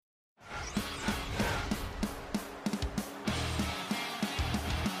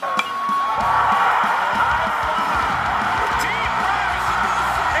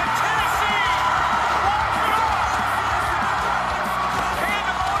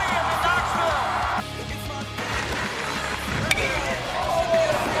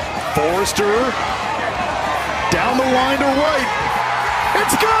Forrester down the line to right.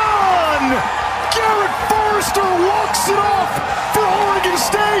 It's gone! Garrett Forrester walks it off for Oregon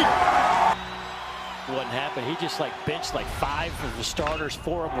State. What happened? He just benched 5 of the starters.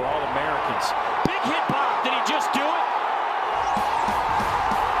 4 of them were all Americans. Big hit pop. Did he just do it?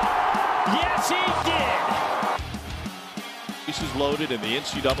 Yes, he did. Bases loaded in the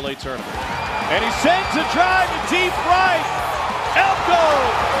NCAA tournament. And he sends a drive to deep right. Elko,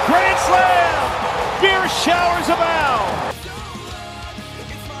 grand slam. Beer showers abound.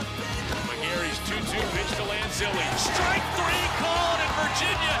 McGarry's 2-2 pitch to Lanzilli. Strike 3 called, and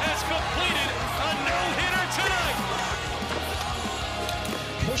Virginia has completed a no-hitter tonight.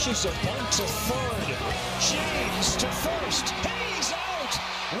 Pushes a bunt to third. James to first. He's out.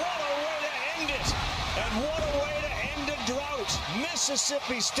 What a way to end it. And what a way to end a drought.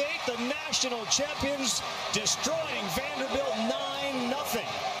 Mississippi State, the national champions, destroying Vanderbilt 9-0.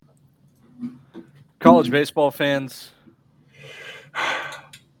 College baseball fans,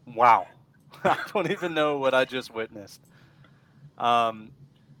 wow. I don't even know what I just witnessed.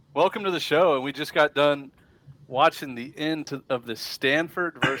 Welcome to the show. And we just got done watching the end of the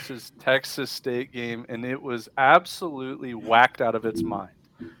Stanford versus Texas State game, and it was absolutely whacked out of its mind.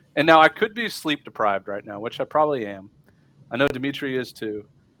 And now I could be sleep deprived right now, which I probably am. I know Dimitri is too.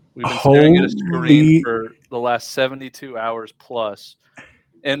 We've been staring at a screen for the last 72 hours plus.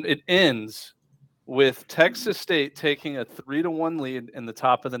 And it ends with Texas State taking a 3-1 lead in the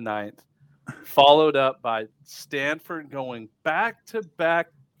top of the ninth, followed up by Stanford going back-to-back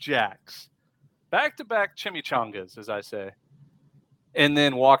jacks, back-to-back chimichangas, as I say, and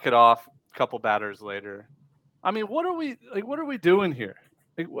then walk it off a couple batters later. I mean, what are we doing here?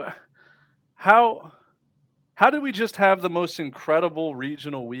 How did we just have the most incredible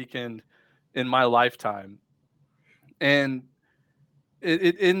regional weekend in my lifetime? And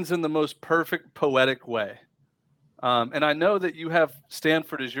it ends in the most perfect poetic way. And I know that you have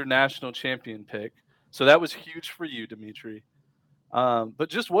Stanford as your national champion pick. So that was huge for you, Dimitri. But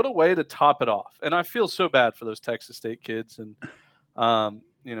just what a way to top it off. And I feel so bad for those Texas State kids. And,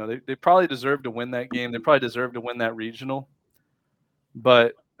 they probably deserve to win that game. They probably deserve to win that regional.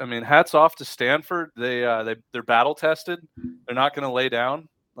 But, I mean, hats off to Stanford. They're battle tested. They're not going to lay down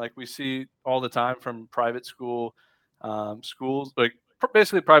like we see all the time from private school schools, like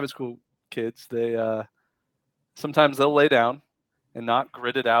basically private school kids. They sometimes they'll lay down and not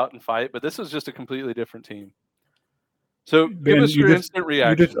grit it out and fight. But this is just a completely different team. So give us your instant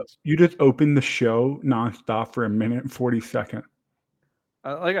reactions. You just opened the show nonstop for 1 minute and 40 seconds.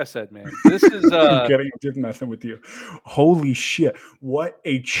 Like I said, man, this is I'm kidding. I'm just messing with you. Holy shit. What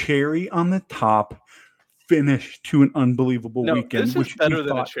a cherry on the top finish to an unbelievable weekend. This is better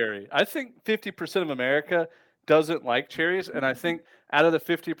than a cherry. I think 50% of America doesn't like cherries. And I think out of the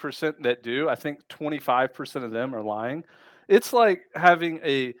 50% that do, I think 25% of them are lying. It's like having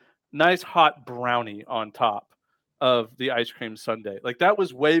a nice hot brownie on top of the ice cream sundae. Like that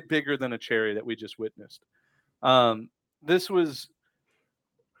was way bigger than a cherry that we just witnessed. This was...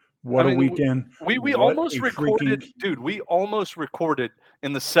 What a weekend. We almost recorded, dude, we almost recorded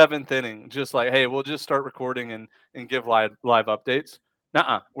in the 7th inning, just like, hey, we'll just start recording and give live updates.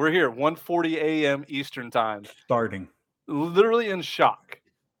 Nuh-uh. We're here, 1:40 a.m. Eastern time. Starting. Literally in shock.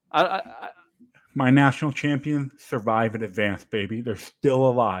 My national champion survive and advance, baby. They're still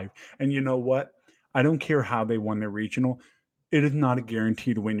alive. And you know what? I don't care how they won their regional. It is not a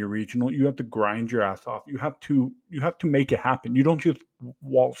guarantee to win your regional. You have to grind your ass off. You have to make it happen. You don't just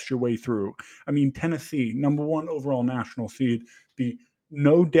waltz your way through. I mean, Tennessee, number 1 overall national seed, the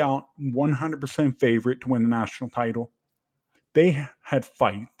no doubt 100% favorite to win the national title. They had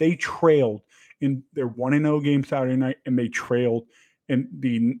fight. They trailed in their 1-0 game Saturday night, and they trailed in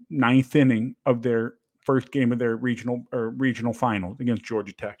the 9th inning of their first game of their regional finals against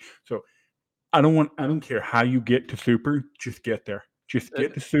Georgia Tech. So I don't care how you get to super, just get there. Just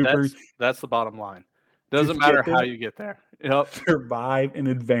get to super. That's the bottom line. Doesn't matter how you get there. Yep. Survive and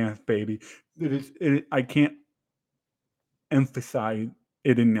advance, baby. I can't emphasize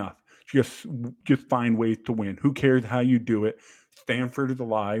it enough. Just find ways to win. Who cares how you do it? Stanford is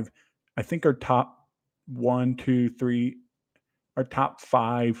alive. I think our top 1, 2, 3, our top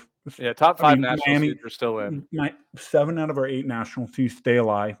 5. Yeah, top 5 national seeds are still in. 7 out of our 8 national seeds stay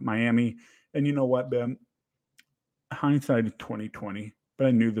alive. Miami. And you know what, Ben? Hindsight is 2020, but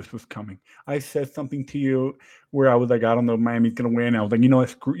I knew this was coming. I said something to you where I was like, I don't know, Miami's gonna win. I was like, you know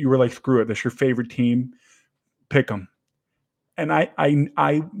what? You were like, screw it. That's your favorite team. Pick them. And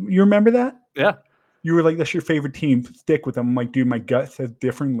you remember that? Yeah. You were like, that's your favorite team. Stick with them. I'm like, dude, my gut says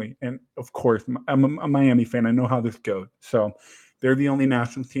differently. And of course, I'm a Miami fan. I know how this goes. So They're the only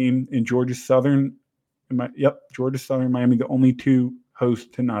national team in Georgia Southern. Georgia Southern, Miami, the only two hosts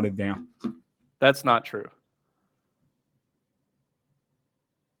to not advance. That's not true.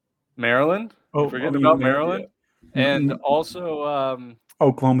 Maryland? Oh, Forget about Maryland. Yeah. And also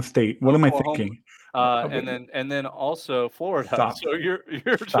Oklahoma State. What am I Oklahoma. thinking? And then also Florida. Stop. So you're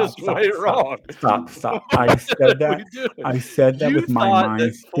just way wrong. Stop. I said that. I said that with my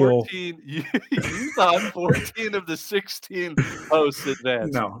mind still. You thought 14 of the 16 hosts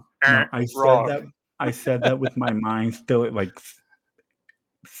advanced. No, I said that with my mind still at like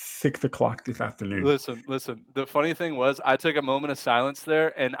 6 o'clock this afternoon. Listen. The funny thing was, I took a moment of silence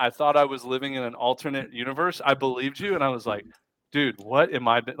there, and I thought I was living in an alternate universe. I believed you, and I was like, dude, what am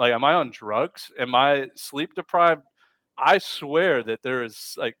I like? Am I on drugs? Am I sleep deprived? I swear that there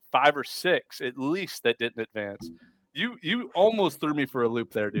is like 5 or 6 at least that didn't advance. You almost threw me for a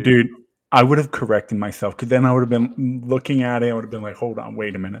loop there, dude. Dude, I would have corrected myself because then I would have been looking at it. I would have been like, hold on,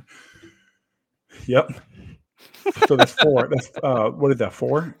 wait a minute. Yep. So that's 4. That's what is that?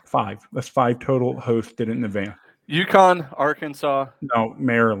 4? 5. That's 5 total hosts didn't advance. UConn, Arkansas. No,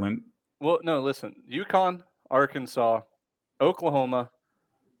 Maryland. Well, no, listen. UConn, Arkansas, Oklahoma,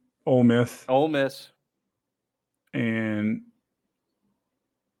 Ole Miss, and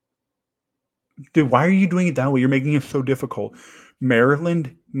dude, why are you doing it that way? You're making it so difficult.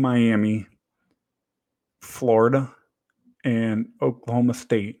 Maryland, Miami, Florida, and Oklahoma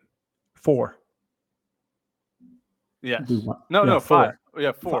State. 4. Yes. No, 5.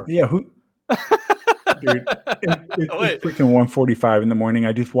 Yeah, 4. Yeah, who? Dude, it's freaking 1:45 in the morning.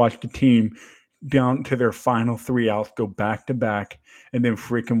 I just watched the team down to their final 3 outs go back to back and then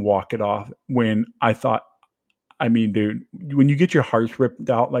freaking walk it off when I thought, I mean, dude, when you get your hearts ripped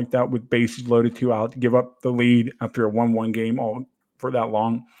out like that with bases loaded 2 out to give up the lead after a 1-1 game all for that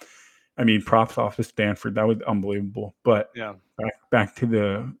long, I mean, props off to Stanford. That was unbelievable. But yeah, back to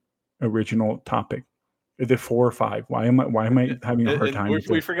the original topic. Is it 4 or 5? Why am I having a hard time?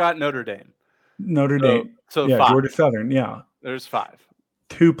 We forgot Notre Dame. Notre Dame. So yeah, 5. Georgia Southern. Yeah. There's 5.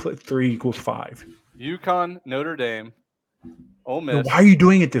 2 plus 3 equals 5. UConn, Notre Dame, Ole Miss. Why are you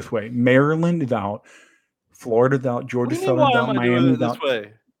doing it this way? Maryland is out. Florida's out. Georgia Southern's out. Miami's out.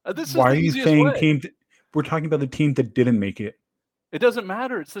 Why are you saying teams? We're talking about the teams that didn't make it. It doesn't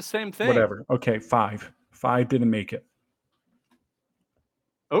matter. It's the same thing. Whatever. Okay, 5. 5 didn't make it.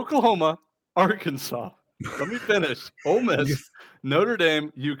 Oklahoma, Arkansas. Let me finish. Ole Miss, Notre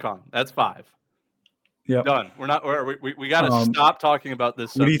Dame, UConn. That's 5. Yeah. Done. We're not. We got to stop talking about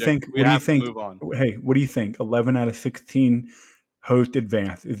this subject. What do you think? We have to move on. Hey, what do you think? 11 out of 16 host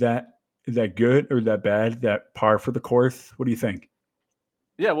advance. Is that good or is that bad? Is that par for the course? What do you think?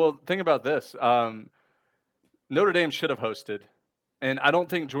 Yeah. Well, think about this. Notre Dame should have hosted, and I don't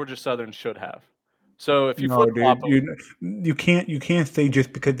think Georgia Southern should have. So if you you can't say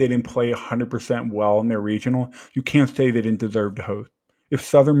just because they didn't play 100% well in their regional, you can't say they didn't deserve to host. If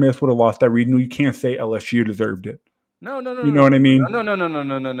Southern Miss would have lost that regional, you can't say LSU deserved it. No. You know what I mean? No.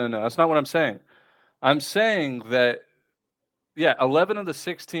 That's not what I'm saying. I'm saying that, 11 of the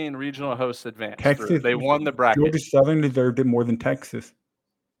 16 regional hosts advanced. Texas, they won the bracket. Georgia Southern deserved it more than Texas.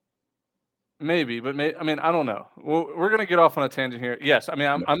 Maybe, but I don't know. We're going to get off on a tangent here. Yes, I'm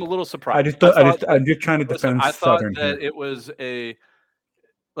a little surprised. I'm just trying to defend Southern. I thought that it was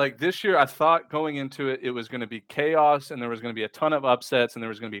like this year, I thought going into it, it was going to be chaos and there was going to be a ton of upsets and there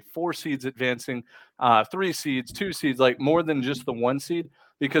was going to be 4 seeds advancing, 3 seeds, 2 seeds, like more than just the 1 seed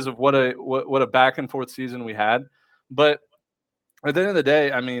because of what a back and forth season we had. But at the end of the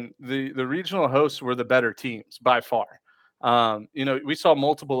day, I mean, the regional hosts were the better teams by far. We saw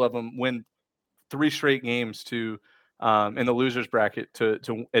multiple of them win 3 straight games to in the losers bracket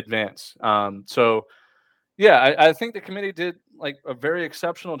to advance. I think the committee did like a very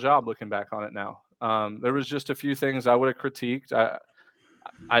exceptional job looking back on it now. There was just a few things I would have critiqued.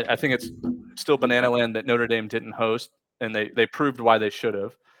 I think it's still banana land that Notre Dame didn't host, and they proved why they should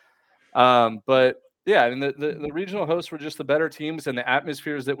have. But yeah, I mean, the regional hosts were just the better teams, and the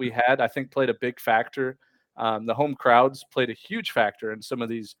atmospheres that we had, I think, played a big factor. The home crowds played a huge factor in some of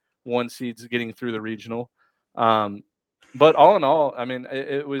these 1 seeds getting through the regional. But all in all, I mean,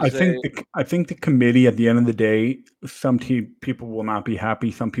 it was. I think the committee at the end of the day, some people will not be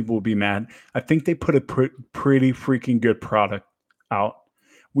happy. Some people will be mad. I think they put a pretty freaking good product out.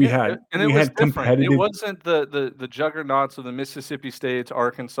 We had competitive. It wasn't the juggernauts of the Mississippi States,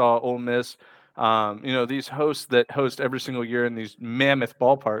 Arkansas, Ole Miss. These hosts that host every single year in these mammoth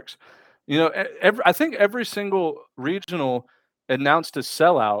ballparks. I think every single regional announced a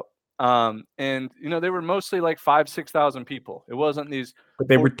sellout. They were mostly like 5,000-6,000 people. It wasn't these. But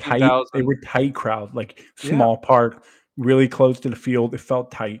they were tight. They were tight crowd, like small park, really close to the field. It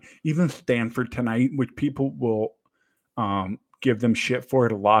felt tight. Even Stanford tonight, which people will give them shit for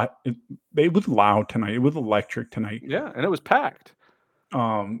it a lot. It was loud tonight. It was electric tonight. Yeah, and it was packed.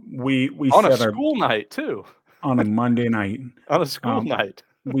 We on a said school night too. On a Monday night. On a school night.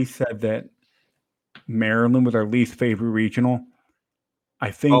 We said that Maryland was our least favorite regional. I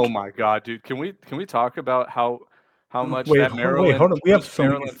think. Oh my God, dude! Can we talk about how much Maryland? Wait, hold on. We have so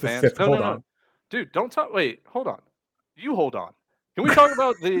Maryland many specific. fans. No. Dude, don't talk. Wait, hold on. You hold on. Can we talk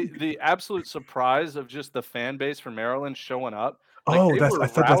about the absolute surprise of just the fan base for Maryland showing up? I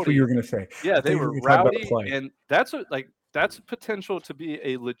thought that's what you were going to say. Yeah, they were rowdy, and that's a potential to be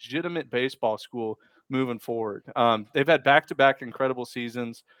a legitimate baseball school moving forward. They've had back-to-back incredible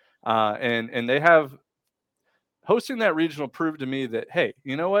seasons, and they have hosting that regional proved to me that, hey,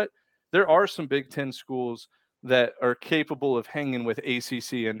 you know what? There are some Big Ten schools that are capable of hanging with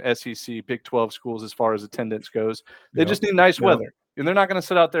ACC and SEC Big 12 schools as far as attendance goes. They just need nice weather, and they're not going to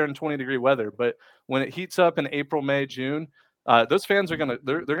sit out there in 20-degree weather. But when it heats up in April, May, June, those fans are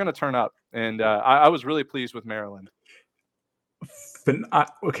they're gonna turn up, and I was really pleased with Maryland.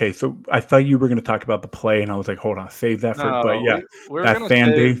 Okay, so I thought you were going to talk about the play, and I was like, hold on, save that for. But yeah, that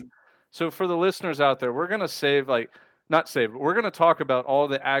fan base. So for the listeners out there, we're going to save not save. We're going to talk about all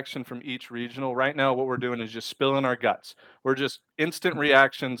the action from each regional. Right now, what we're doing is just spilling our guts. We're just instant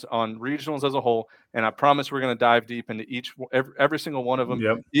reactions on regionals as a whole, and I promise we're going to dive deep into every single one of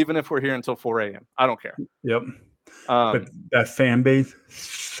them, even if we're here until 4 a.m. I don't care. Yep. But that fan base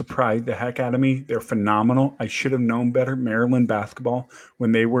surprised the heck out of me. They're phenomenal. I should have known better. Maryland basketball,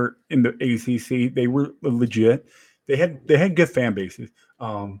 when they were in the ACC, they were legit. They had good fan bases.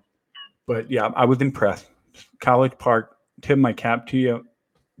 But yeah, I was impressed. College Park, tip my cap to you,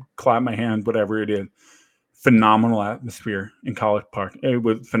 clap my hand, whatever it is. Phenomenal atmosphere in College Park. It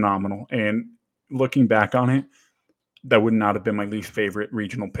was phenomenal. And looking back on it, that would not have been my least favorite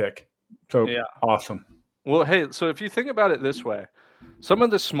regional pick. So awesome. Well, hey, so if you think about it this way, some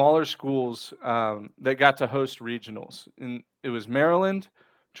of the smaller schools that got to host regionals, and it was Maryland,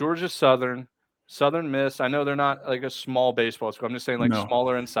 Georgia Southern, Southern Miss. I know they're not like a small baseball school. I'm just saying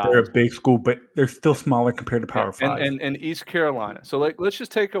smaller in size. They're a big school, but they're still smaller compared to Power 5. And East Carolina. So let's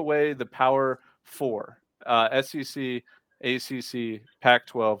just take away the Power 4, SEC, ACC,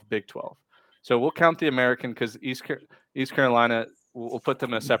 Pac-12, Big 12. So we'll count the American because East Carolina, we'll put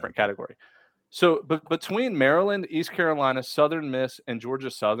them in a separate category. So, but between Maryland, East Carolina, Southern Miss, and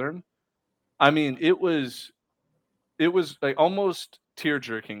Georgia Southern, I mean, it was like almost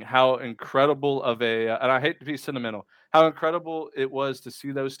tear-jerking how incredible of and I hate to be sentimental, how incredible it was to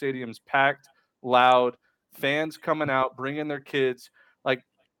see those stadiums packed, loud, fans coming out, bringing their kids. Like,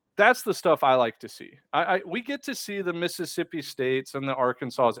 that's the stuff I like to see. We get to see the Mississippi States and the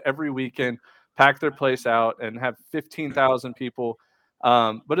Arkansas every weekend pack their place out and have 15,000 people.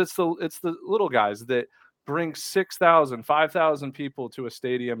 But it's the little guys that bring 6,000, 5,000 people to a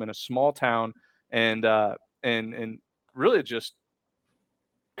stadium in a small town and really just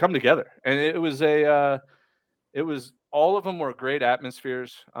come together. And it was all of them were great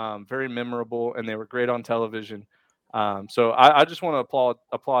atmospheres, very memorable, and they were great on television. So I just want to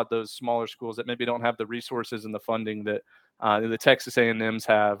applaud those smaller schools that maybe don't have the resources and the funding that the Texas A&Ms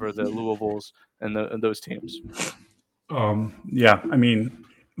have, or the Louisvilles and those teams. Yeah, I mean,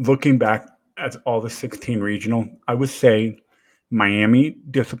 looking back at all the 16 regional, I would say Miami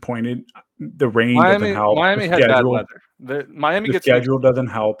disappointed. The rain doesn't help. Miami had bad weather. The schedule doesn't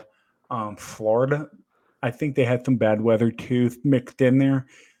help. Florida, I think they had some bad weather too mixed in there.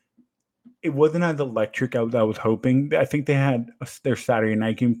 It wasn't as electric as I was hoping. I think they had their Saturday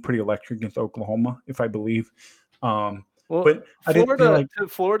night game pretty electric against Oklahoma, if I believe. But I didn't feel like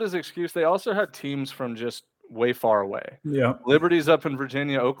Florida's excuse. They also had teams from just way far away. Yeah, Liberty's up in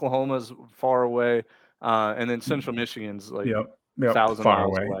Virginia, Oklahoma's far away, and then Central Michigan's like 1,000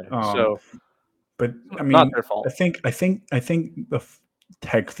 miles away. But I mean, not their fault. I think the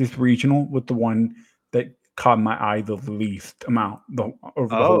Texas regional was the one that caught my eye the least amount over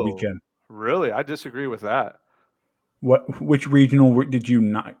the whole weekend. Really, I disagree with that. Which regional did you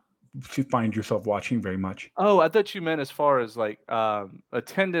not find yourself watching very much? Oh, I thought you meant as far as like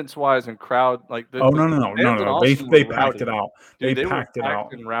attendance wise and crowd. Like no. They packed it out. Dude, they packed it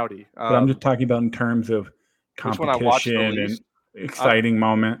out and rowdy. But I'm just talking about in terms of competition and exciting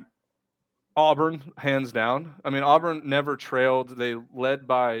moment. Auburn, hands down. I mean, Auburn never trailed. They led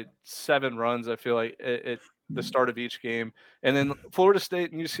by 7 runs, I feel like, at the start of each game. And then Florida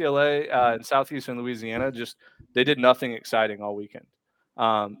State and UCLA and Southeastern Louisiana, they did nothing exciting all weekend.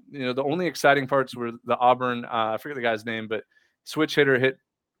 The only exciting parts were the Auburn, I forget the guy's name, but switch hitter hit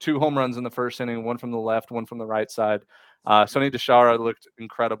 2 home runs in the first inning, 1 from the left, 1 from the right side. Sonny DeShara looked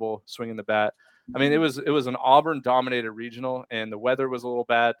incredible swinging the bat. I mean, it was an Auburn-dominated regional, and the weather was a little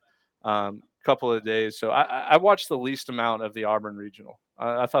bad couple of days. So I watched the least amount of the Auburn regional.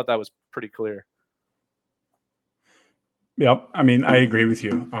 I thought that was pretty clear. Yep. I mean, I agree with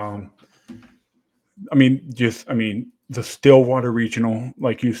you. The Stillwater regional,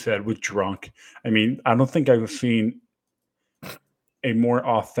 like you said, was drunk. I mean, I don't think I've seen a more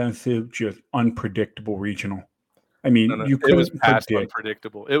offensive, just unpredictable regional. I mean, it was past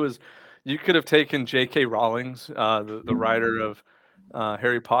unpredictable. You could have taken J.K. Rowlings, the writer of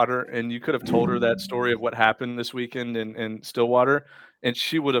Harry Potter, and you could have told her that story of what happened this weekend in Stillwater, and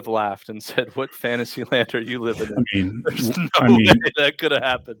she would have laughed and said, "What fantasy land are you living in?" I mean, there's no way that could have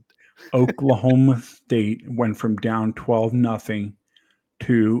happened. Oklahoma State went from down 12-0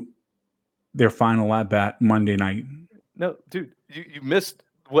 to their final at bat Monday night. No, dude, you missed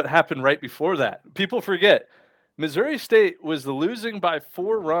what happened right before that. People forget. Missouri State was losing by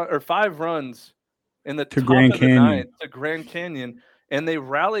 5 runs in the top Grand of the Canyon. ninth to Grand Canyon, and they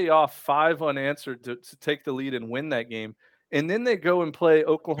rally off 5 unanswered to take the lead and win that game. And then they go and play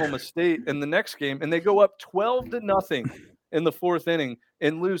Oklahoma State in the next game, and they go up 12-0 in the 4th inning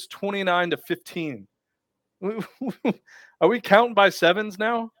and lose 29-15. Are we counting by sevens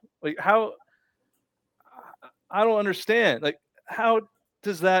now? Like, how? I don't understand. Like, how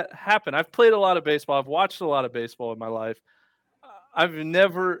does that happen? I've played a lot of baseball. I've watched a lot of baseball in my life. I've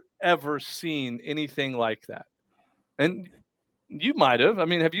never, ever seen anything like that. And you might have. I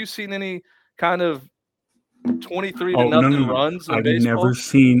mean, have you seen any kind of 23-0 runs in I've baseball? never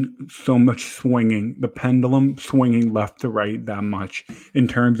seen so much swinging, the pendulum swinging left to right that much in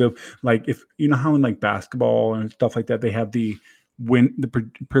terms of, like, if you know how in like basketball and stuff like that, they have the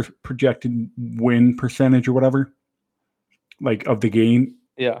projected win percentage or whatever, like, of the game.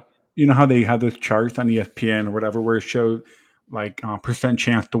 Yeah. You know how they have those charts on ESPN or whatever where it shows like percent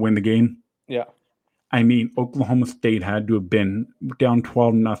chance to win the game? Yeah. I mean, Oklahoma State had to have been down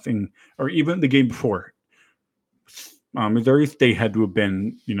 12-0, or even the game before. Missouri State had to have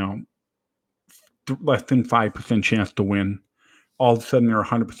been, less than 5% chance to win. All of a sudden, they're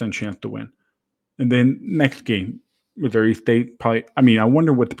 100% chance to win. And then next game, Missouri State probably. I mean, I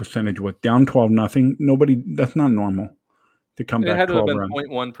wonder what the percentage was. Down 12-0. Nobody. That's not normal to come back 12 runs. It had to have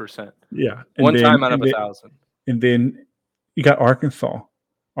been 0.1%. Yeah, one time out of 1,000. And then you got Arkansas.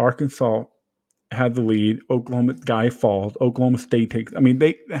 Arkansas had the lead. Oklahoma guy falls. Oklahoma State takes. I mean,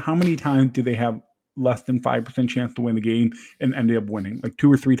 how many times do they have less than 5% chance to win the game and ended up winning? Like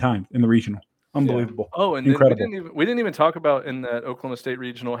 2 or 3 times in the regional. Unbelievable. Yeah. Oh, and incredible. We didn't even talk about in that Oklahoma State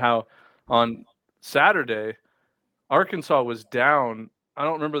regional how on Saturday Arkansas was down. I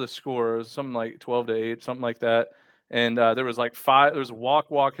don't remember the score. It was something like 12-8, something like that. And there was like 5. There was a walk,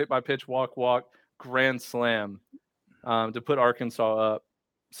 hit by pitch, walk, grand slam to put Arkansas up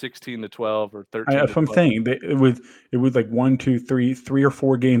 16-12 or 13. That's what I'm saying. It was like 1, 2, 3 or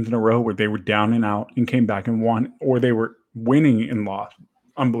 4 games in a row where they were down and out and came back and won, or they were winning and lost.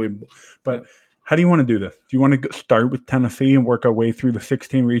 Unbelievable. But how do you want to do this? Do you want to start with Tennessee and work our way through the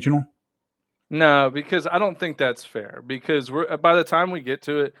 16 regional? No, because I don't think that's fair. Because by the time we get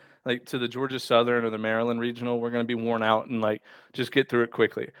to it, like to the Georgia Southern or the Maryland regional, we're going to be worn out and like just get through it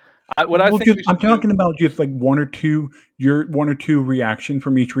quickly. I'm talking about just like 1 or 2, your 1 or 2 reaction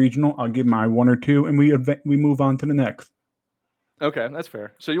from each regional. I'll give my 1 or 2, and we move on to the next. Okay, that's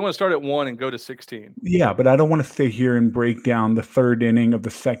fair. So you want to start at 1 and go to 16? Yeah, but I don't want to sit here and break down the 3rd inning of the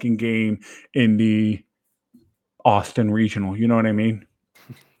 2nd game in the Austin regional. You know what I mean?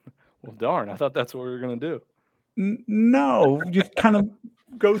 Well, darn! I thought that's what we were going to do. No, just kind of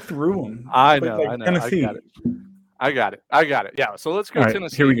go through them. I know. Tennessee. I got it. Yeah. So let's go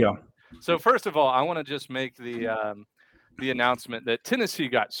Tennessee. Here we go. So first of all, I want to just make the announcement that Tennessee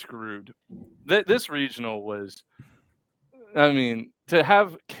got screwed. This regional was, I mean, to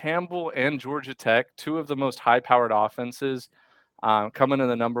have Campbell and Georgia Tech, 2 of the most high-powered offenses, coming in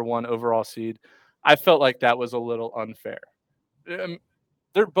the number 1 overall seed, I felt like that was a little unfair.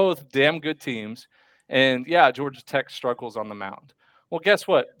 They're both damn good teams, and yeah, Georgia Tech struggles on the mound. Well, guess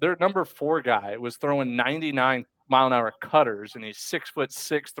what? Their number 4 guy was throwing 99-mile-an-hour cutters, and he's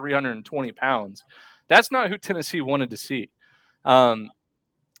 6'6", 320 pounds. That's not who Tennessee wanted to see.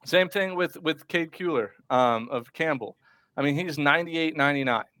 Same thing with Cade Kuehler of Campbell. I mean, he's 98,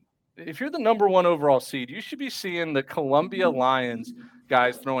 99. If you're the number 1 overall seed, you should be seeing the Columbia Lions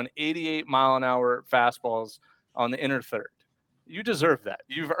guys throwing 88-mile-an-hour fastballs on the inner third. You deserve that.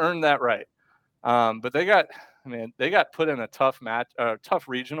 You've earned that right. But they got put in a tough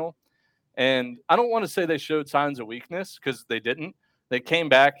regional. And I don't want to say they showed signs of weakness because they didn't. They came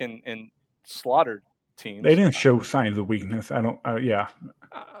back and slaughtered teams. They didn't show signs of weakness. I don't. Yeah.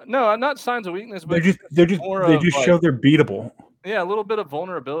 No, not signs of weakness, but they just show they're beatable. Yeah, a little bit of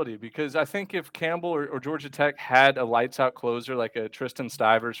vulnerability, because I think if Campbell or Georgia Tech had a lights-out closer like a Tristan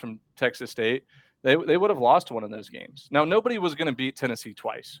Stivers from Texas State, they would have lost one of those games. Now, nobody was going to beat Tennessee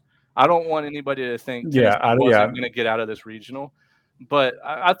twice. I don't want anybody to think Tennessee wasn't going to get out of this regional, but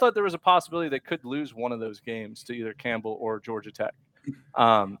I thought there was a possibility they could lose one of those games to either Campbell or Georgia Tech.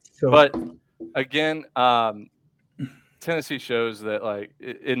 But again, Tennessee shows that, like,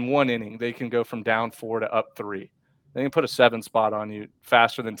 in one inning they can go from down 4 to up 3. They can put a 7 spot on you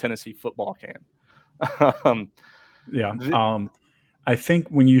faster than Tennessee football can. I think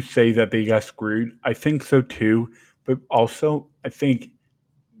when you say that they got screwed, I think so too. But also, I think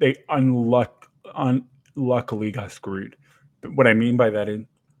they unluckily got screwed. But what I mean by that is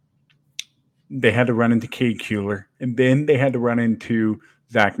they had to run into Cade Kuehler, and then they had to run into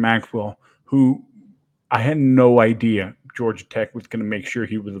Zach Maxwell, who I had no idea Georgia Tech was going to make sure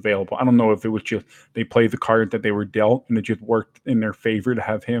he was available. I don't know if it was just they played the card that they were dealt and it just worked in their favor to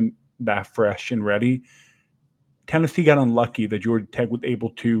have him that fresh and ready. Tennessee got unlucky that Georgia Tech was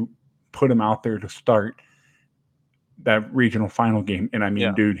able to put him out there to start that regional final game. And I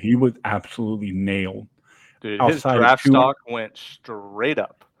mean, dude, he was absolutely nailed. Dude, his draft stock went straight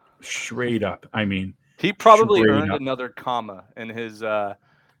up. Straight up. I mean, he probably earned another comma in his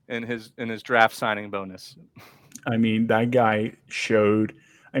draft signing bonus. I mean, that guy showed.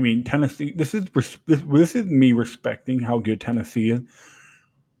 I mean, Tennessee. This is me respecting how good Tennessee is.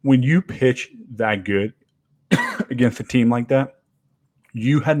 When you pitch that good against a team like that,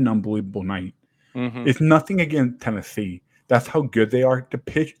 you had an unbelievable night. Mm-hmm. It's nothing against Tennessee. That's how good they are. To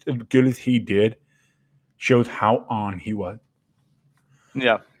pitch as good as he did shows how on he was.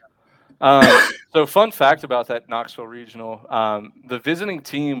 Yeah. So, fun fact about that Knoxville Regional: the visiting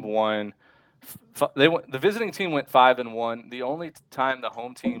team won. The visiting team went 5-1. The only time the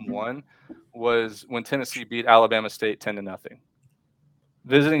home team won was when Tennessee beat Alabama State 10-0.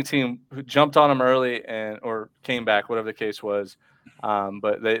 Visiting team who jumped on them early or came back, whatever the case was,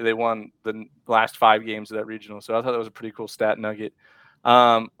 but they won the last 5 games of that regional. So I thought that was a pretty cool stat nugget.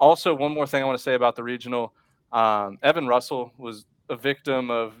 Also, one more thing I want to say about the regional: Evan Russell was a victim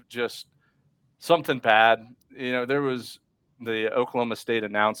of just something bad. You know, there was the Oklahoma State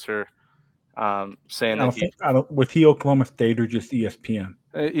announcer saying was he Oklahoma State or just ESPN?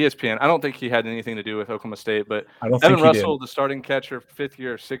 ESPN. I don't think he had anything to do with Oklahoma State, but Evan Russell, the starting catcher,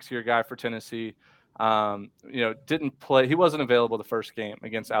 5th-year, 6th-year guy for Tennessee, didn't play. He wasn't available the first game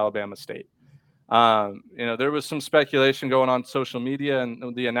against Alabama State. There was some speculation going on social media,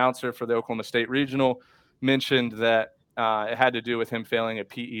 and the announcer for the Oklahoma State Regional mentioned that it had to do with him failing a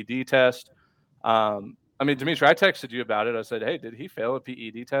PED test. I mean, Dimitri, I texted you about it. I said, hey, did he fail a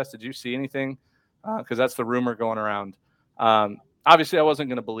PED test? Did you see anything? Because that's the rumor going around. Obviously, I wasn't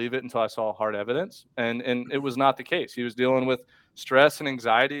going to believe it until I saw hard evidence, and it was not the case. He was dealing with stress and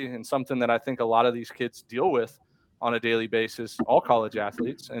anxiety, and something that I think a lot of these kids deal with on a daily basis, all college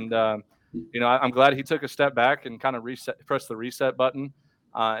athletes. And, I'm glad he took a step back and kind of pressed the reset button.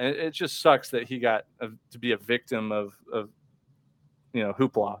 And it just sucks that he got to be a victim of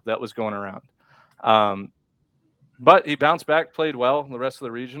hoopla that was going around. But he bounced back, played well the rest of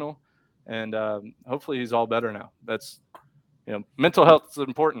the regional, and hopefully he's all better now. That's, mental health is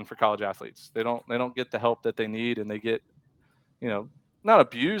important for college athletes. They don't get the help that they need, and they get, not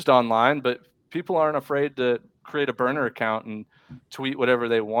abused online, but people aren't afraid to create a burner account and tweet whatever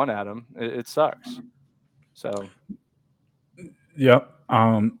they want at them. It sucks. So. Yep.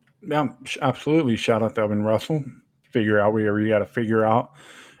 Yeah, absolutely. Shout out to Evan Russell. Figure out whatever you got to figure out,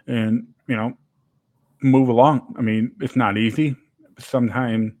 and move along. I mean, it's not easy.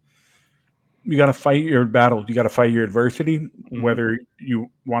 Sometimes you got to fight your battles. You got to fight your adversity, whether you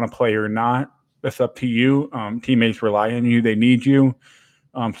want to play or not. That's up to you. Teammates rely on you. They need you.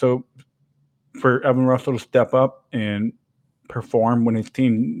 So for Evan Russell to step up and perform when his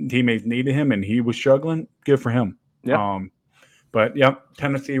teammates needed him and he was struggling, good for him. Yeah. But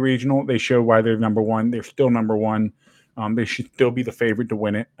Tennessee Regional, they show why they're number one. They're still number one. They should still be the favorite to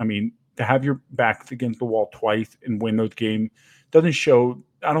win it. I mean, to have your backs against the wall twice and win those games doesn't show.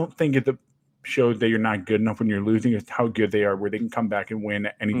 I don't think it shows that you're not good enough when you're losing. It's how good they are, where they can come back and win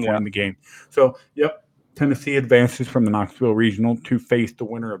at any point in the game. So, Tennessee advances from the Knoxville Regional to face the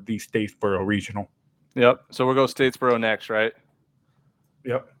winner of the Statesboro Regional. Yep. So we'll go Statesboro next, right?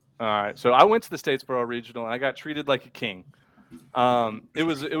 Yep. All right. So I went to the Statesboro Regional and I got treated like a king. It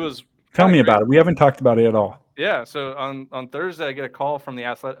was. Tell me about it. We haven't talked about it at all. Yeah. So on Thursday, I get a call from the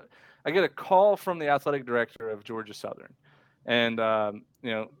athletic director of Georgia Southern, and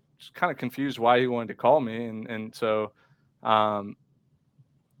just kind of confused why he wanted to call me, and so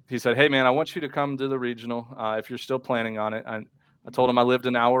he said, "Hey man, I want you to come to the regional if you're still planning on it." I told him I lived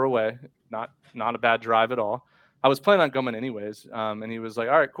an hour away, not a bad drive at all. I was planning on going anyways, and he was like,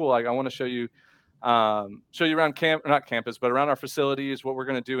 "All right, cool. Like I want to show you around not campus, but around our facilities, what we're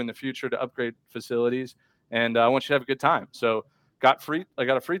going to do in the future to upgrade facilities, and I want you to have a good time." So I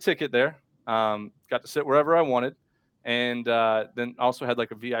got a free ticket there, got to sit wherever I wanted, and then also had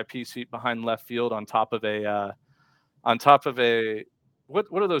like a VIP seat behind left field on top of a what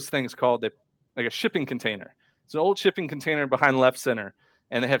are those things called? Like a shipping container. It's an old shipping container behind left center,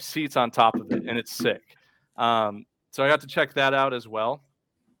 and they have seats on top of it, and it's sick. So I got to check that out as well,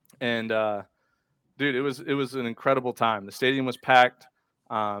 and dude, it was an incredible time. The stadium was packed.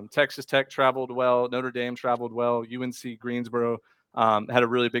 Texas Tech traveled well. Notre Dame traveled well. UNC Greensboro had a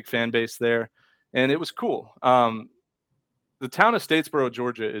really big fan base there, and it was cool. The town of Statesboro,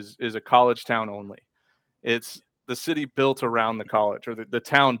 Georgia, is a college town only. It's the city built around the college, or the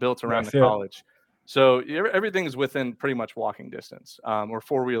town built around the college. So everything's within pretty much walking distance, or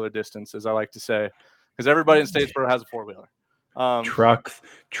four-wheeler distance, as I like to say, because everybody in Statesboro has a four-wheeler.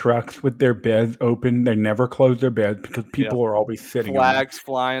 Trucks with their beds open. They never close their beds because people are always sitting. Flags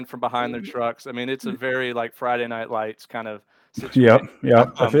flying from behind their trucks. I mean, it's a very like Friday Night Lights kind of situation.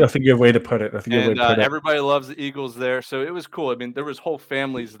 Yep. That's a good way to put it. Everybody loves the Eagles there, so it was cool. I mean, there was whole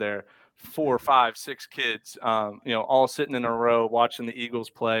families there, 4, 5, 6 kids, all sitting in a row watching the Eagles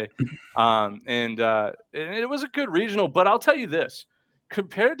play, and it was a good regional. But I'll tell you this: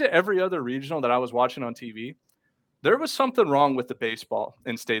 compared to every other regional that I was watching on TV, there was something wrong with the baseball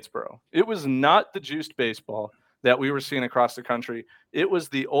in Statesboro. It was not the juiced baseball that we were seeing across the country. It was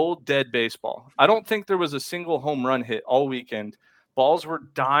the old dead baseball. I don't think there was a single home run hit all weekend. Balls were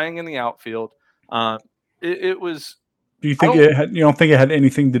dying in the outfield. It was. Do you think you don't think it had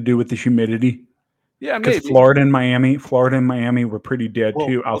anything to do with the humidity? Yeah, maybe. Because Florida and Miami were pretty dead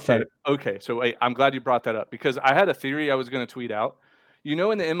too. Outside. Okay. So wait, I'm glad you brought that up because I had a theory I was going to tweet out. In the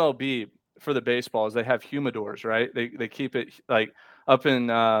MLB for the baseballs, they have humidors, right? They keep it like up in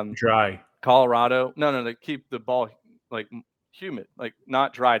dry Colorado. No, they keep the ball like humid, like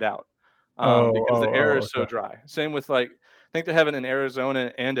not dried out, because the air is so dry. Same with I think they have it in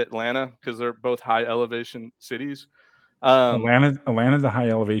Arizona and Atlanta because they're both high elevation cities. Atlanta's a high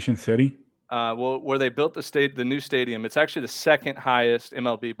elevation city. Where they built the new stadium, it's actually the second highest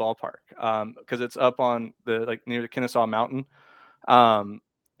MLB ballpark because it's up on near the Kennesaw Mountain.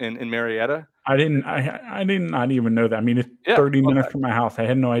 In Marietta. I did not even know that. I mean, it's 30 minutes from my house. I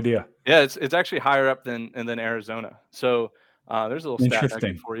had no idea. Yeah, it's actually higher up than Arizona. So there's a little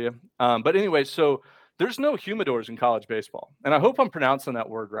stat for you. But anyway, so there's no humidors in college baseball, and I hope I'm pronouncing that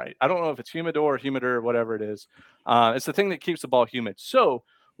word right. I don't know if it's humidor, whatever it is. It's the thing that keeps the ball humid. So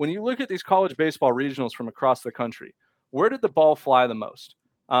when you look at these college baseball regionals from across the country, where did the ball fly the most?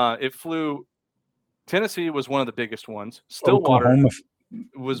 It flew. Tennessee was one of the biggest ones. Stillwater. Oklahoma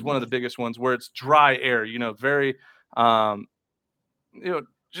was one of the biggest ones where it's dry air, very,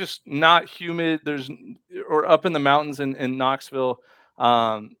 just not humid. Or up in the mountains in Knoxville.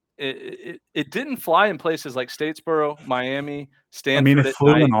 It didn't fly in places like Statesboro, Miami, Stanford. I mean, it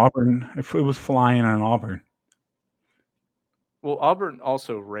flew in Auburn. If it was flying in Auburn. Well, Auburn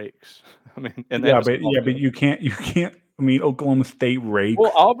also rakes. I mean, but you can't. I mean, Oklahoma State rakes.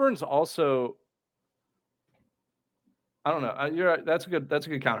 Well, Auburn's also. I don't know. You're right. That's a good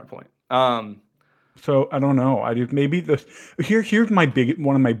counterpoint. So I don't know. Here's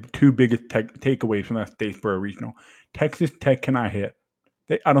one of my two biggest takeaways from that Statesboro regional. Texas Tech cannot hit.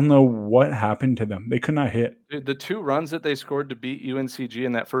 I don't know what happened to them. They could not hit. The 2 runs that they scored to beat UNCG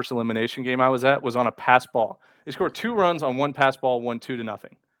in that first elimination game I was at was on a pass ball. They scored 2 runs on 1 pass ball, won 2-0.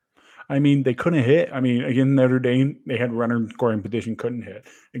 I mean, they couldn't hit. I mean, again, Notre Dame, they had runner in scoring position, couldn't hit.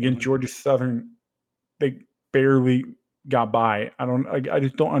 Against Georgia Southern, they barely got by. I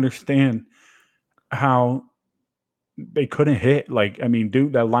just don't understand how they couldn't hit.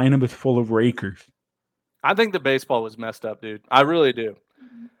 Dude, that lineup is full of rakers. I think the baseball was messed up, dude. I really do.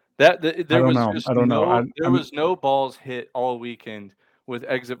 There was no balls hit all weekend with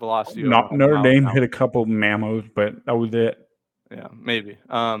exit velocity. Notre Dame hit a couple mamos, but that was it. Yeah, maybe.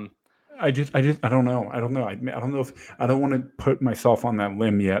 I don't know. I don't know if I don't want to put myself on that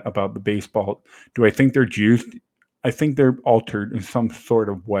limb yet about the baseball. Do I think they're juiced? I think they're altered in some sort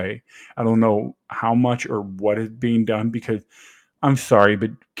of way. I don't know how much or what is being done because I'm sorry, but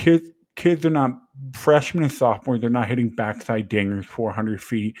kids are not freshmen and sophomores. They're not hitting backside dingers 400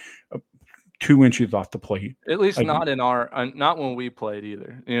 feet, 2 inches off the plate. At least not in not when we played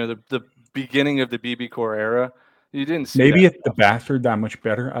either. The beginning of the BB Core era, You didn't see Maybe that if the bats are that much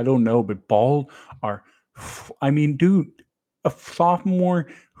better, I don't know. But balls are, I mean, dude, a sophomore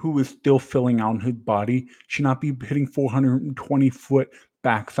who is still filling out his body should not be hitting 420-foot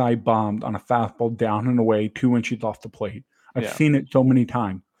backside bombs on a fastball down and away 2 inches off the plate. I've Yeah. seen it so many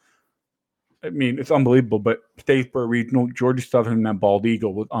times. I mean, it's unbelievable. But Statesboro Regional, Georgia Southern, that bald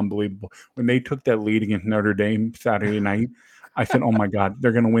eagle was unbelievable. When they took that lead against Notre Dame Saturday night, I said, "Oh my God,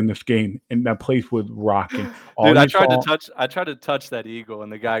 they're going to win this game!" And that place was rocking. Dude, I tried to touch that eagle,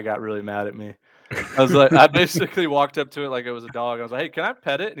 and the guy got really mad at me. I was like, I basically walked up to it like it was a dog. I was like, "Hey, can I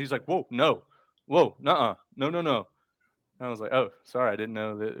pet it?" And he's like, "Whoa, no, whoa, nuh-uh, no." And I was like, "Oh, sorry, I didn't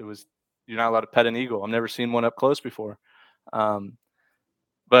know that it was. You're not allowed to pet an eagle. I've never seen one up close before."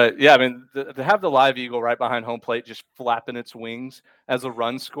 But yeah, I mean, to have the live eagle right behind home plate, just flapping its wings as a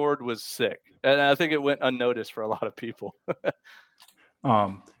run scored was sick, and I think it went unnoticed for a lot of people.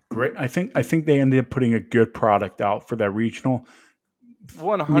 Great. I think they ended up putting a good product out for that regional.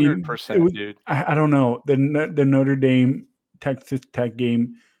 100%, dude. I don't know. The Notre Dame Texas Tech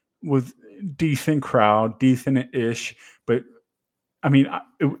game was decent crowd, decent-ish, but I mean,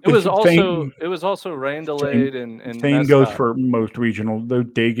 It was also rain delayed and same messed goes up. for most regional. The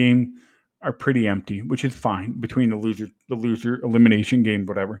day game are pretty empty, which is fine between the loser elimination game,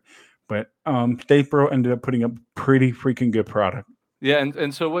 whatever. But Statesboro ended up putting up pretty freaking good product. Yeah,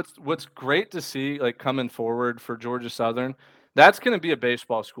 and so what's great to see, like, coming forward for Georgia Southern, that's going to be a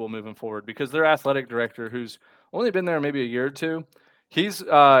baseball school moving forward because their athletic director, who's only been there maybe a year or two, he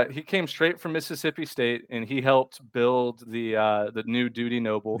came straight from Mississippi State and he helped build the new Duty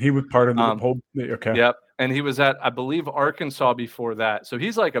Noble. He was part of the whole. Okay. Yep, and he was at, I believe, Arkansas before that, so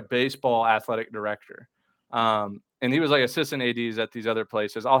he's like a baseball athletic director. And he was like assistant ADs at these other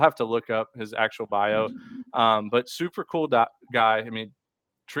places. I'll have to look up his actual bio. But super cool guy. I mean,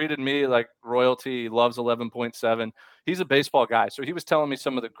 treated me like royalty. He loves 11.7. He's a baseball guy. So he was telling me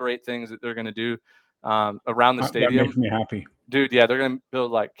some of the great things that they're going to do around the stadium. That makes me happy. Dude, yeah, they're going to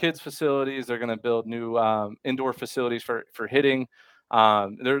build like kids facilities. They're going to build new indoor facilities for hitting.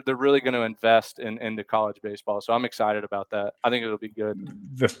 They're really going to invest into college baseball. So I'm excited about that. I think it'll be good.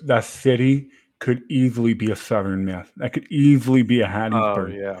 That city could easily be a Southern Miss. That could easily be a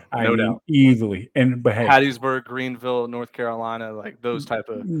Hattiesburg. Oh yeah, I mean, easily. But hey, Hattiesburg, Greenville, North Carolina, like those type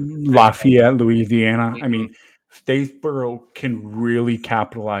of Lafayette, Louisiana. I mean, Statesboro can really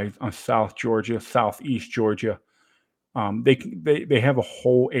capitalize on South Georgia, Southeast Georgia. They have a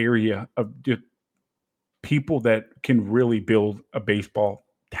whole area of just people that can really build a baseball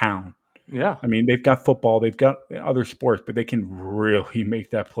town. Yeah. I mean, they've got football, they've got other sports, but they can really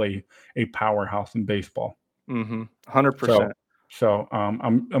make that play a powerhouse in baseball. 100%. So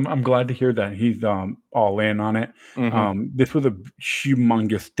I'm glad to hear that he's all in on it. This was a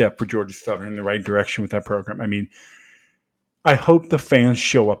humongous step for Georgia Southern in the right direction with that program. I mean, I hope the fans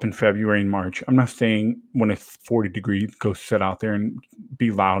show up in February and March. I'm not saying when it's 40 degrees, go sit out there and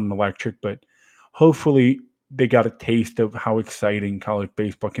be loud and electric, but hopefully they got a taste of how exciting college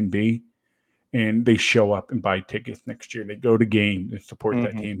baseball can be. And they show up and buy tickets next year. They go to games and support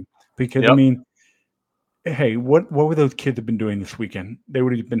that team. Because, I mean, hey, what were those kids have been doing this weekend? They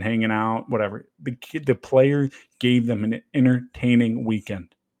would have been hanging out, whatever. The players gave them an entertaining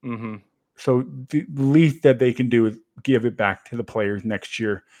weekend. So the least that they can do is give it back to the players next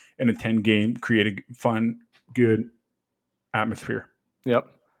year and attend game, create a fun, good atmosphere. Yep,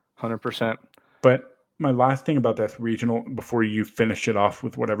 100%. But my last thing about that regional, before you finish it off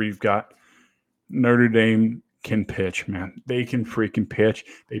with whatever you've got, Notre Dame can pitch, man. They can freaking pitch.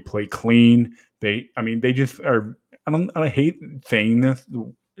 They play clean. They just are. I hate saying this,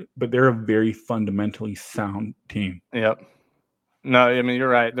 but they're a very fundamentally sound team. Yep. No, I mean, you're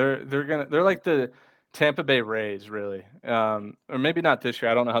right. They're like the Tampa Bay Rays, really, or maybe not this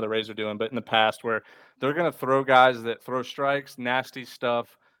year. I don't know how the Rays are doing, but in the past, where they're going to throw guys that throw strikes, nasty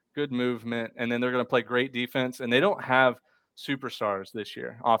stuff, good movement, and then they're going to play great defense. And they don't have superstars this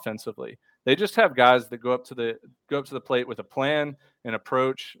year offensively. They just have guys that go up to the plate with a plan, an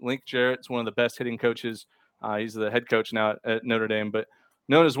approach. Link Jarrett's one of the best hitting coaches. He's the head coach now at Notre Dame, but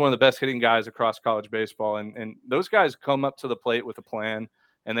known as one of the best hitting guys across college baseball. And those guys come up to the plate with a plan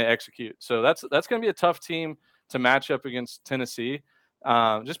and they execute. So that's going to be a tough team to match up against Tennessee,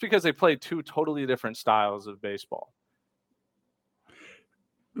 just because they play two totally different styles of baseball.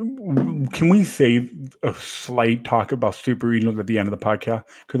 Can we save a slight talk about super regionals at the end of the podcast?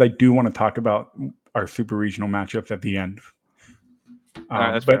 Because I do want to talk about our super regional matchups at the end. All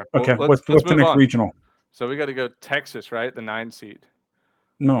right, that's fair. Okay, what's the next regional? So we got to go Texas, right? The 9 seed.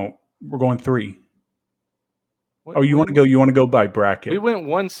 No, we're going 3. You want to go by bracket? We went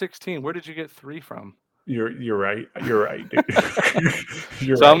 116. Where did you get 3 from? You're right. You're right, dude.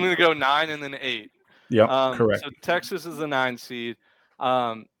 You're So right. I'm going to go 9 and then 8. Yep, correct. So Texas is the 9 seed.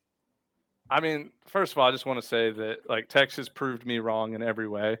 I mean, first of all, I just want to say that like Texas proved me wrong in every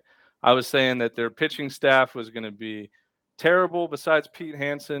way. I was saying that their pitching staff was going to be terrible besides Pete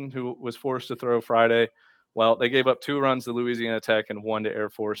Hansen, who was forced to throw Friday. Well, they gave up 2 runs to Louisiana Tech and 1 to Air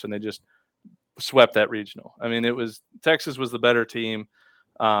Force, and they just swept that regional. I mean, Texas was the better team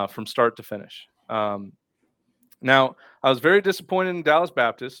from start to finish. Now, I was very disappointed in Dallas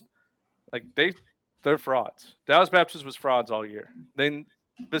Baptist. Like they're frauds. Dallas Baptist was frauds all year.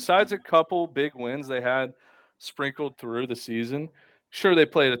 Besides a couple big wins they had sprinkled through the season, sure they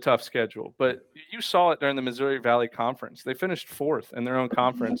played a tough schedule, but you saw it during the Missouri Valley Conference. They finished 4th in their own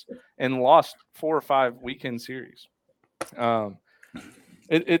conference and lost 4 or 5 weekend series.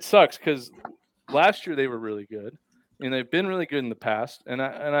 It sucks because last year they were really good, and they've been really good in the past. And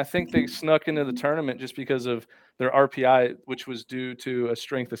I think they snuck into the tournament just because of their RPI, which was due to a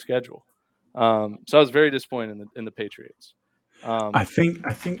strength of schedule. So I was very disappointed in the Patriots. I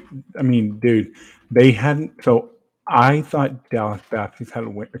mean, dude, they hadn't. So I thought Dallas Baptist had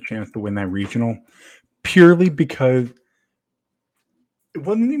a chance to win that regional purely because it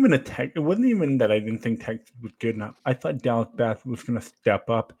wasn't even it wasn't even that I didn't think Texas was good enough. I thought Dallas Baptist was going to step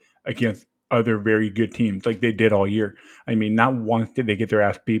up against other very good teams like they did all year. I mean, not once did they get their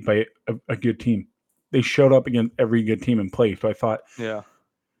ass beat by a good team. They showed up against every good team in play. So I thought, yeah.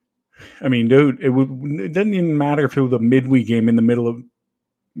 I mean, dude, it doesn't even matter if it was a midweek game in the middle of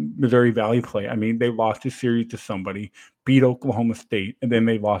Missouri Valley play. I mean, they lost a series to somebody, beat Oklahoma State, and then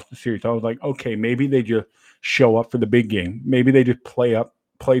they lost the series. I was like, okay, maybe they just show up for the big game. Maybe they just play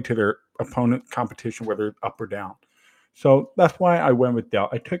to their opponent competition, whether up or down. So that's why I went with Dell.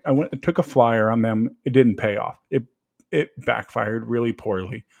 I took a flyer on them. It didn't pay off. It backfired really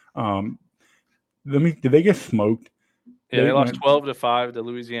poorly. Did they get smoked? Yeah, they lost 12-5 to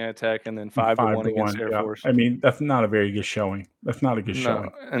Louisiana Tech, and then 5-1 against Air Force. I mean, that's not a very good showing. That's not a good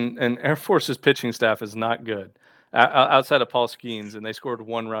showing. And Air Force's pitching staff is not good outside of Paul Skeens, and they scored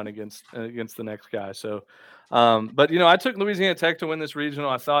 1 run against the next guy. So, but I took Louisiana Tech to win this regional.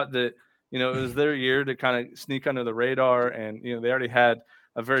 I thought that it was their year to kind of sneak under the radar, and they already had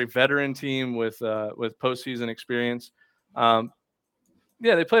a very veteran team with postseason experience.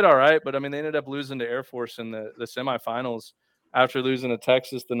 Yeah, they played all right, but I mean, they ended up losing to Air Force in the semifinals after losing to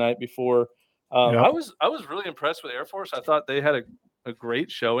Texas the night before. Yep. I was really impressed with Air Force. I thought they had a great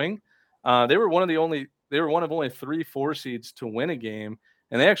showing. They were one of only 3 4 seeds to win a game,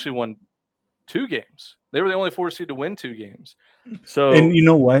 and they actually won 2 games. They were the only 4 seed to win 2 games. So, and you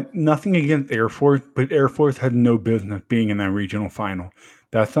know what? Nothing against Air Force, but Air Force had no business being in that regional final.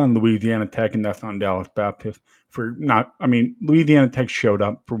 That's on Louisiana Tech, and that's on Dallas Baptist. Louisiana Tech showed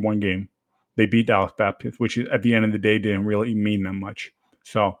up for 1 game. They beat Dallas Baptist, which at the end of the day didn't really mean them much.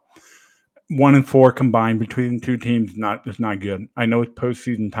 So 1-4 combined between the 2 teams is not good. I know it's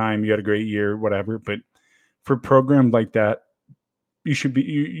postseason time. You had a great year, whatever, but for programs like that, you should be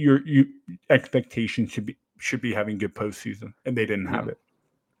your expectations should be having good postseason, and they didn't have it.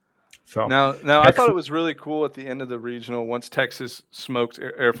 So now I thought it was really cool at the end of the regional once Texas smoked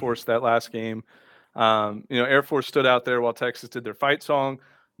Air Force that last game. Air Force stood out there while Texas did their fight song.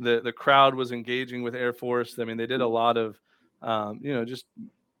 The crowd was engaging with Air Force. I mean, they did a lot of, just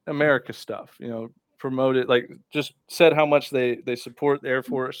America stuff. Promoted, like just said how much they support the Air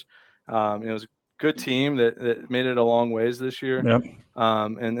Force. It was a good team that made it a long ways this year. Yep.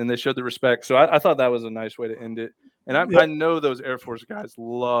 And they showed the respect. So I thought that was a nice way to end it. And I know those Air Force guys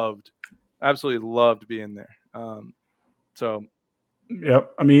absolutely loved being there.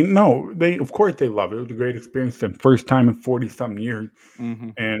 Yep. I mean, no, of course they love it. It was a great experience. The first time in 40-something years.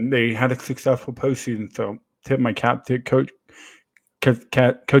 Mm-hmm. And they had a successful postseason. So tip my cap to Coach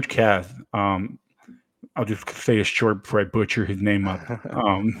Kaz. I'll just say it short before I butcher his name up.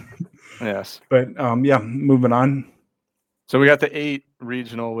 Yes. But moving on. So we got the 8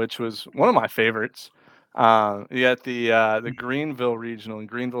 regional, which was one of my favorites. You got the Greenville regional in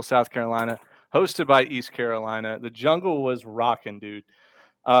Greenville, South Carolina, hosted by East Carolina. The jungle was rocking, dude.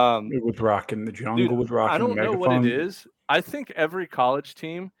 It was rocking. The jungle was rocking. I don't know what it is. I think every college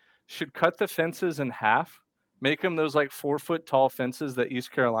team should cut the fences in half, make them those like 4-foot tall fences that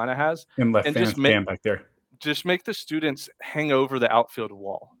East Carolina has, and just stand back there. Just make the students hang over the outfield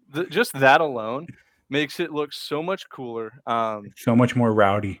wall. Just that alone makes it look so much cooler. So much more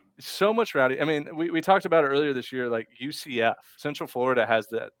rowdy. So much rowdy. I mean, we talked about it earlier this year, like UCF, Central Florida has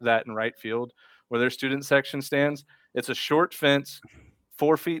that in right field where their student section stands. It's a short fence,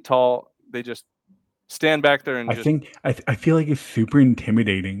 4 feet tall. They just stand back there and I just think I feel like it's super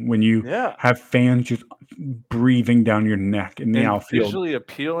intimidating when you yeah. have fans just breathing down your neck in the And outfield. visually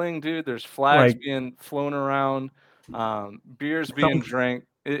appealing, dude. There's flags Like being flown around, beers some, being drank.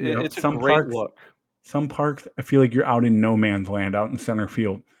 It's a great look. some parks, I feel like you're out in no man's land, out in center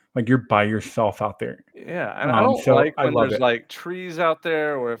field. Like you're by yourself out there. Yeah, and I don't So like I when love there's it. like trees out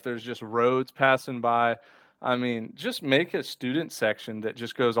there or if there's just roads passing by. I mean, just make a student section that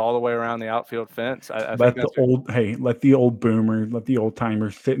just goes all the way around the outfield fence. I think that's Let the old boomers, let the old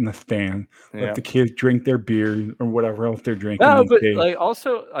timers sit in the stand. yeah. Let the kids drink their beers or whatever else they're drinking No, these but days.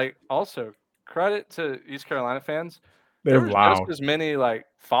 also credit to East Carolina fans. There They're was just loud. as many like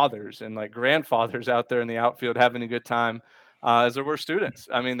fathers and like grandfathers out there in the outfield having a good time as there were students.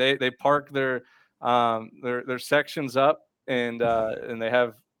 I mean, they park their sections up and they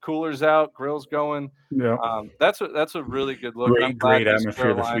have coolers out, grills going. Yeah. That's a really good look. I'm glad Great East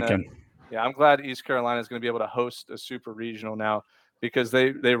atmosphere this Carolina. weekend. Yeah, I'm glad East Carolina is going to be able to host a super regional now because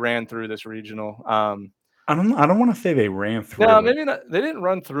they ran through this regional. I don't want to say they ran through No, it. maybe not. They didn't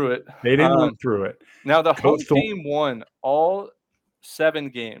run through it. They didn't run through it. Now the home Coastal team won all 7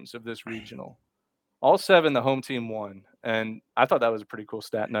 games of this regional. All 7 the home team won, and I thought that was a pretty cool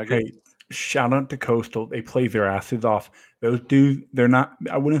stat nugget. Hey, shout out to Coastal. They play their asses off. Those dudes, they're not.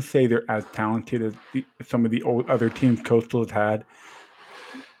 I wouldn't say they're as talented as some of the other teams Coastal has had,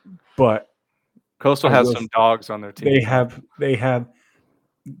 but Coastal I has will some dogs on their team. they have.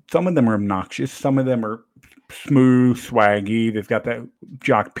 Some of them are obnoxious. Some of them are smooth, swaggy. They've got that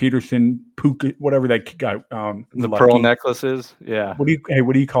Jock Peterson, Puka, whatever that guy. The Lucky. pearl necklaces. Yeah. What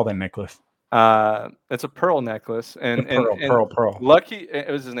do you call that necklace? It's a pearl necklace, and pearl. Lucky, it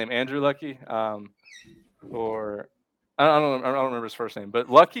was his name, Andrew Lucky, or I don't remember his first name, but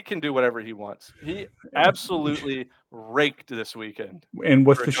Lucky can do whatever he wants. He absolutely raked this weekend. And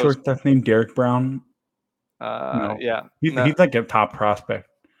what's the shortstop's name? Derek Brown. No. Yeah, he's like a top prospect.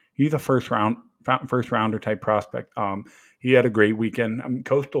 He's a first rounder type prospect. He had a great weekend.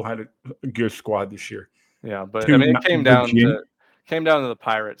 Coastal had a good squad this year. Yeah, but I mean, it came down to the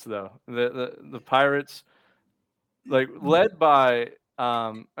Pirates, though. The Pirates, like led by.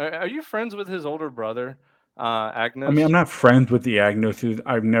 Are you friends with his older brother, Agnos? I mean, I'm not friends with the Agnoses.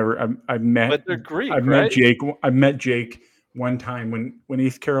 I've met. But they're Greek, I've right? met Jake. I met Jake one time when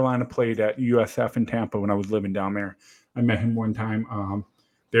East Carolina played at USF in Tampa when I was living down there. I met him one time.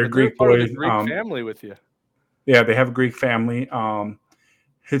 They're Greek boys. The Greek family with you. Yeah, they have a Greek family.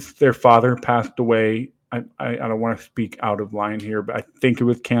 Their father passed away. I don't want to speak out of line here, but I think it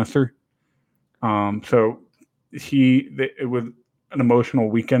was cancer. So it was an emotional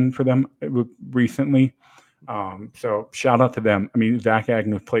weekend for them. It was recently. So shout out to them. I mean, Zach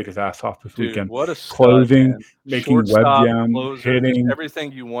Agnew played his ass off this weekend. What a stud, closing, man. making web jam, hitting,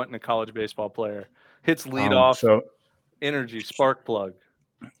 everything you want in a college baseball player. Hits lead off, so energy, spark plug.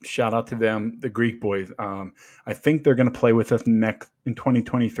 Shout out to them, the Greek boys. I think they're going to play with us next in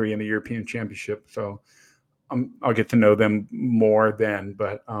 2023 in the European Championship. So I'll get to know them more then.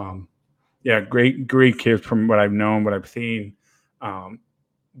 But yeah, great kids from what I've known, what I've seen.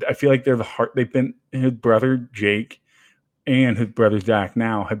 I feel like they're the heart. They've been his brother Jake and his brother Zach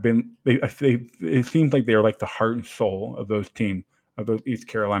now have been. It seems like they're like the heart and soul of those teams, of those East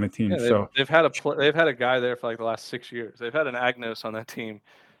Carolina teams. Yeah, they've had a guy there for like the last 6 years. They've had an Agnos on that team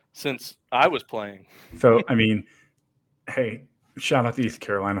since I was playing. So I mean, hey, shout out to East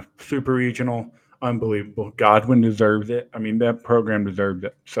Carolina, super regional, unbelievable. Godwin deserves it. I mean, that program deserves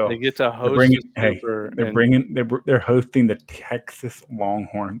it. So they get to host. They're hosting the Texas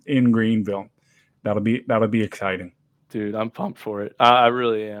Longhorns in Greenville. That'll be exciting, dude. I'm pumped for it. I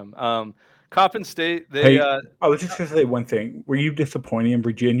really am. Coppin State. I was just gonna say one thing. Were you disappointed in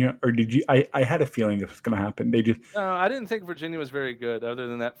Virginia, or did you? I had a feeling this was gonna happen. No, I didn't think Virginia was very good, other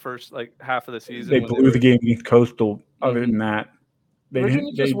than that first like half of the season. They blew the game against Coastal. Mm-hmm. Other than that,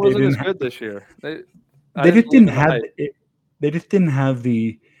 Virginia just wasn't as good this year. They just didn't have it. They just didn't have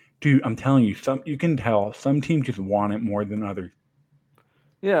the. Dude, I'm telling you, you can tell some teams just want it more than others.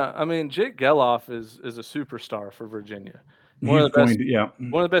 Yeah, I mean, Jake Geloff is a superstar for Virginia. One of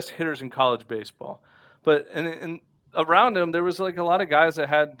the best hitters in college baseball. But and around him, there was like a lot of guys that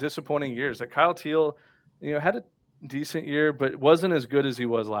had disappointing years. Like Kyle Teal, had a decent year, but wasn't as good as he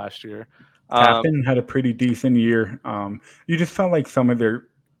was last year. Tappan had a pretty decent year. You just felt like some of their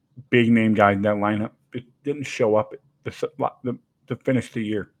big name guys in that lineup didn't show up to finish the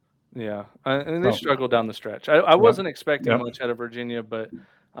year. Yeah, and they struggled down the stretch. I wasn't expecting much out of Virginia, but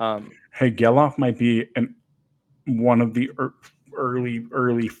hey, Geloff might be one of the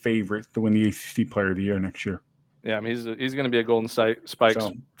early favorites to win the ACC Player of the Year next year. Yeah, I mean, he's going to be a Golden Spikes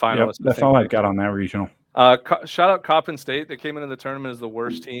finalist. Yep, that's all I've got on that regional. Shout out Coppin State. They came into the tournament as the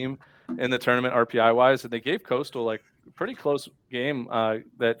worst team in the tournament RPI wise, and they gave Coastal like a pretty close game.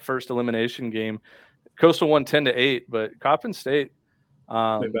 That first elimination game, Coastal won 10-8, but Coppin State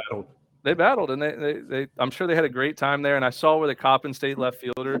They battled, and they I'm sure they had a great time there. And I saw where the Coppin State left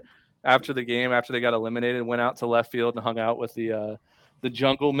fielder after the game, after they got eliminated, went out to left field and hung out with the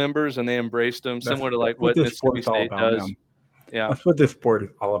Jungle members, and they embraced them, similar to like what Mississippi State does. Yeah, that's what this sport is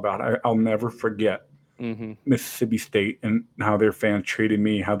all about. I'll never forget Mississippi State and how their fans treated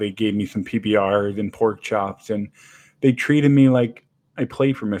me, how they gave me some PBRs and pork chops, and they treated me like I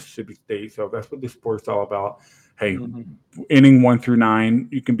played for Mississippi State. So that's what this sport's all about. Hey, inning 1 through 9,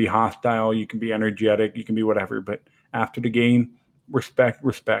 you can be hostile, you can be energetic, you can be whatever, but after the game, respect,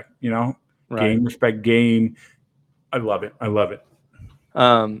 you know, game, respect, game. I love it.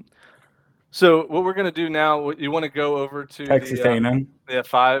 So what we're going to do now, you want to go over to Texas A&M? Yeah,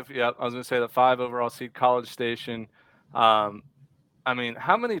 5. Yeah, I was going to say the 5 overall seed, College Station. I mean,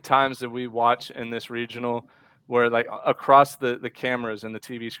 how many times did we watch in this regional where like across the cameras and the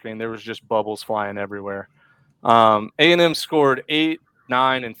TV screen, there was just bubbles flying everywhere? A&M scored 8,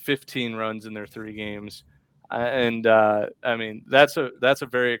 9, and 15 runs in their 3 games. I mean, that's a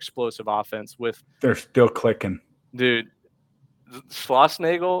very explosive offense with. They're still clicking. Dude,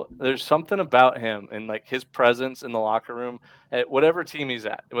 Schlossnagel, there's something about him and like his presence in the locker room at whatever team he's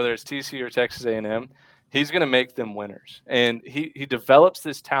at, whether it's TCU or Texas A&M, he's going to make them winners. And he develops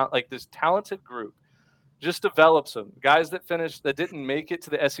this talent, like this talented group, just develops them. Guys that didn't make it to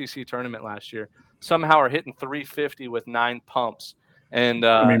the SEC tournament last year somehow are hitting 350 with 9 pumps. And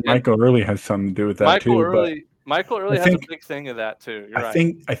I mean, Michael Early has something to do with that Michael Early has a big thing of that too. I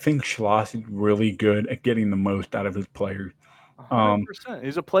think Schloss is really good at getting the most out of his players. 100%.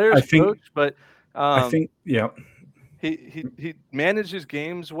 He's a player's coach, but I think he manages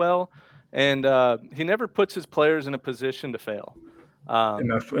games well, and he never puts his players in a position to fail.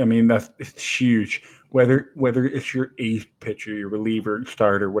 And it's huge. Whether it's your ace pitcher, your reliever,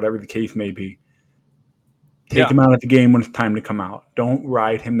 starter, whatever the case may be, take him out of the game when it's time to come out. Don't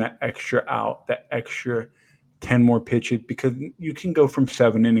ride him that extra out, that extra 10 more pitches, because you can go from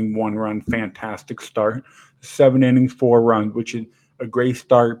 7 innings, 1 run, fantastic start, 7 innings, 4 runs, which is a great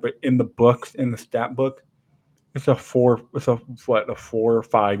start, but in the books, in the stat book, it's a 4 or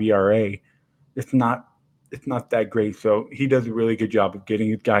 5 ERA. It's not that great. So he does a really good job of getting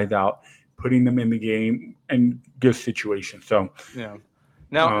his guys out, putting them in the game and good situations. So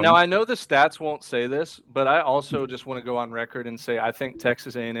Now I know the stats won't say this, but I also just want to go on record and say I think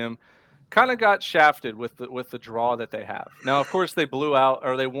Texas A&M kind of got shafted with the draw that they have. Now, of course, they blew out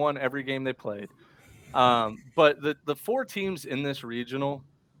or they won every game they played. But the 4 teams in this regional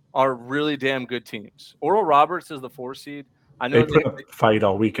are really damn good teams. Oral Roberts is the 4 seed. I know they put up a fight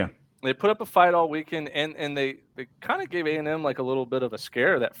all weekend. They put up a fight all weekend, and they kind of gave A&M like a little bit of a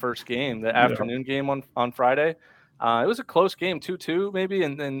scare that first game, the afternoon game on Friday. It was a close game, 2-2 maybe,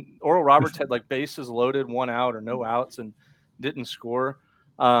 and then Oral Roberts had like bases loaded, 1 out or no outs, and didn't score.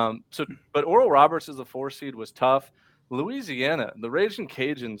 But Oral Roberts as the 4 seed was tough. Louisiana, the Raging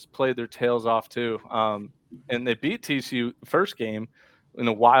Cajuns played their tails off too, and they beat TCU first game in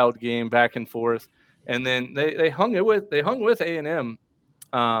a wild game back and forth, and then they hung with A&M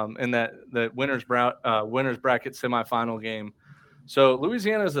in that winners bracket semifinal game. So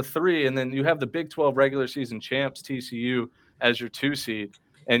Louisiana is a 3, and then you have the Big 12 regular season champs TCU as your 2 seed,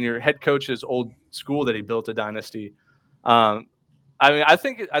 and your head coach's old school that he built a dynasty. I mean, I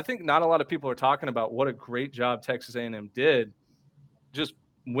think not a lot of people are talking about what a great job Texas A&M did, just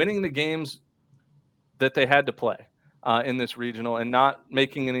winning the games that they had to play in this regional and not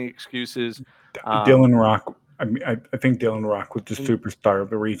making any excuses. Dylan Rock. I mean, I think Dylan Rock was the superstar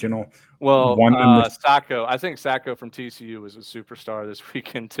of the regional. Well, Sacco. I think Sacco from TCU was a superstar this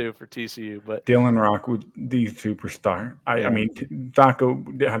weekend too for TCU. But Dylan Rock was the superstar. I mean, Sacco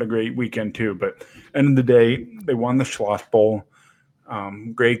had a great weekend too. But end of the day, they won the Schloss Bowl.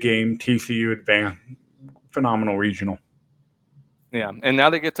 Great game. TCU advanced. Phenomenal regional. Yeah, and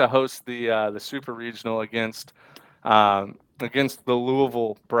now they get to host the super regional against the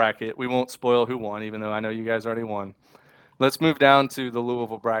Louisville bracket. We won't spoil who won, even though I know you guys already won. Let's move down to the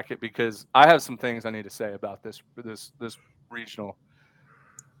Louisville bracket because I have some things I need to say about this regional.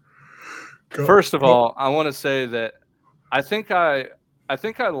 First of all, I want to say that I think I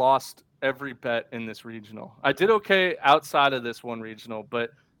lost every bet in this regional. I did okay outside of this one regional, but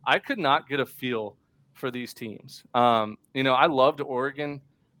I could not get a feel for these teams. I loved Oregon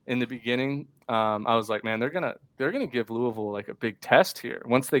in the beginning. I was like, man, they're gonna give Louisville like a big test here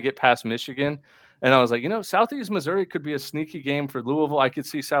once they get past Michigan. And I was like, Southeast Missouri could be a sneaky game for Louisville. I could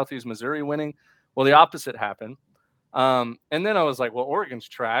see Southeast Missouri winning. Well, the opposite happened. And then I was like, well, Oregon's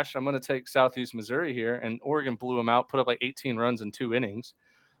trash. I'm going to take Southeast Missouri here. And Oregon blew them out, put up like 18 runs in 2 innings.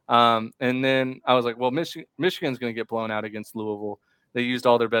 And then I was like, well, Michigan's going to get blown out against Louisville. They used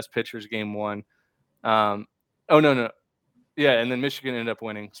all their best pitchers game 1. Oh, no. Yeah, and then Michigan ended up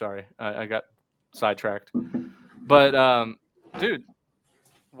winning. Sorry, I got sidetracked. But, dude,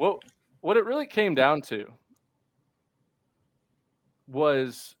 what it really came down to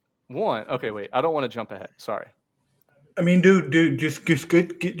was one. Okay, wait. I don't want to jump ahead. Sorry. I mean, dude, just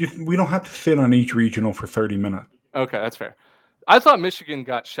we don't have to sit on each regional for 30 minutes. Okay, that's fair. I thought Michigan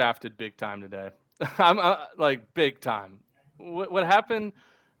got shafted big time today. I'm like big time. What happened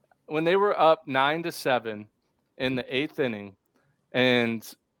when they were up 9-7 in the 8th inning,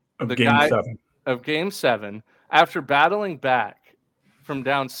 and of game 7 after battling back from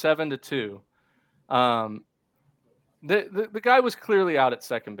down 7-2, the guy was clearly out at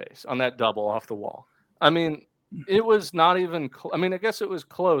second base on that double off the wall. I mean, it was not even I mean, I guess it was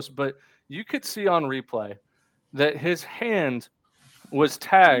close, but you could see on replay that his hand was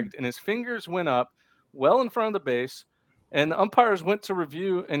tagged and his fingers went up well in front of the base, and the umpires went to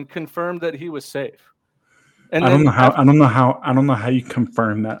review and confirmed that he was safe. And I don't know how you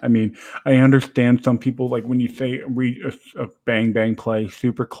confirm that. I mean, I understand some people, like when you say a bang play,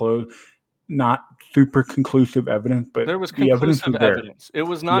 super close, not super conclusive evidence, but there was the evidence conclusive was there. evidence. It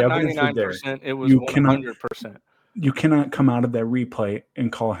was not 99%. It was 100%. You cannot come out of that replay and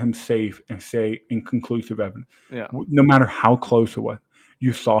call him safe and say inconclusive evidence. Yeah. No matter how close it was.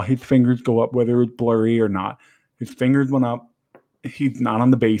 You saw his fingers go up, whether it was blurry or not. His fingers went up. He's not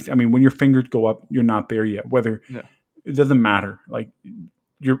on the base. I mean, when your fingers go up, you're not there yet. It doesn't matter. Like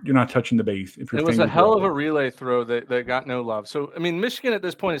you're not touching the base. If it was a hell of a relay throw that got no love. So I mean, Michigan at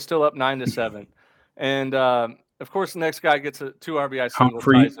this point is still up 9-7, and of course the next guy gets a 2 RBI single.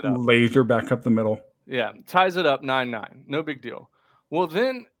 Humphrey laser back up the middle. Yeah, ties it up 9-9. No big deal. Well,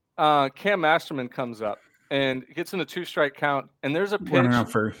 then Cam Masterman comes up and gets in a 2-strike count, and there's a pitch. Runner on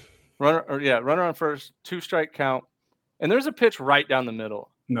first. Runner on first, 2-strike count. And there's a pitch right down the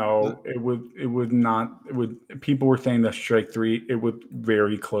middle. No, it was not. It was. People were saying that strike 3. It was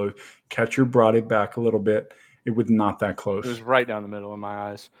very close. Catcher brought it back a little bit. It was not that close. It was right down the middle in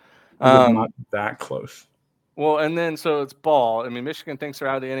my eyes. It was not that close. Well, and then so it's ball. I mean, Michigan thinks they're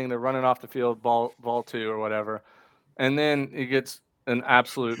out of the inning. They're running off the field, ball 2 or whatever. And then he gets an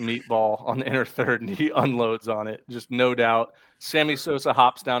absolute meatball on the inner third, and he unloads on it. Just no doubt. Sammy Sosa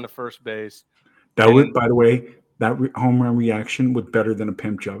hops down to first base. That was, by the way, that home run reaction was better than a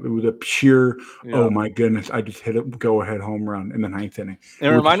pimp job. It was a pure, oh my goodness, I just hit a go-ahead home run in the 9th inning. It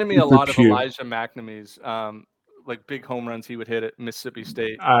reminded me a lot of Elijah McNamee's like big home runs he would hit at Mississippi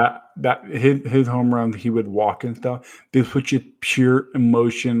State. That his home runs, he would walk and stuff. This was just pure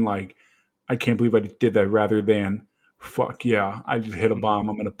emotion. Like, I can't believe I just did that, rather than, fuck yeah, I just hit a bomb.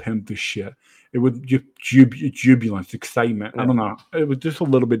 I'm gonna pimp this shit. It was just jubilance, excitement. Yeah. I don't know. It was just a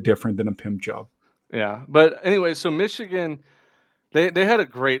little bit different than a pimp job. Yeah, but anyway, so Michigan, they had a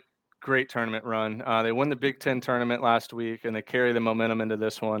great tournament run. They won the Big Ten tournament last week, and they carry the momentum into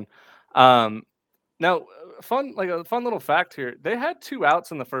this one. Now, a fun little fact here: they had 2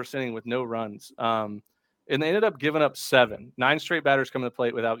 outs in the first inning with no runs, and they ended up giving up 7. 9 straight batters come to the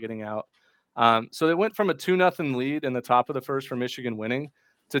plate without getting out. So they went from a 2-0 lead in the top of the first for Michigan winning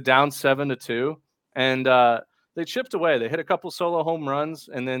to down 7-2, and they chipped away. They hit a couple solo home runs,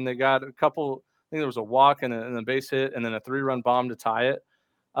 and then they got a couple. I think there was a walk and a base hit, and then a 3-run bomb to tie it.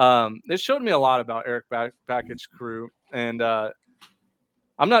 It showed me a lot about Eric Bakic's crew, and I'm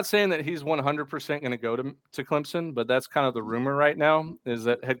not saying that he's 100% going to go to Clemson, but that's kind of the rumor right now, is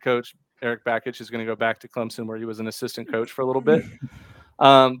that head coach Eric Bakic is going to go back to Clemson, where he was an assistant coach for a little bit.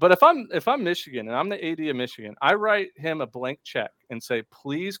 But if I'm Michigan and I'm the AD of Michigan, I write him a blank check and say,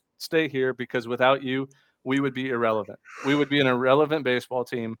 please stay here, because without you, we would be irrelevant. We would be an irrelevant baseball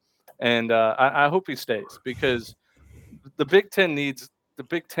team. And I hope he stays, because the Big Ten needs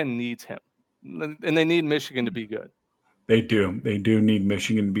him, and they need Michigan to be good. They do need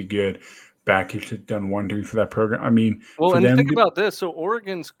Michigan to be good. Bakic has done wonders for that program. I mean, well, and think about this. So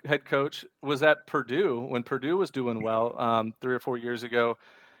Oregon's head coach was at Purdue when Purdue was doing well 3 or 4 years ago,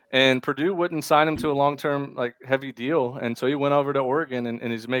 and Purdue wouldn't sign him to a long-term heavy deal, and so he went over to Oregon,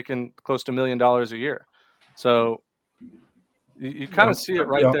 and he's making close to $1 million a year. So you kind of see it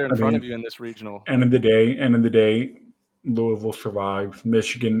right there in front of you in this regional. End of the day, Louisville survives.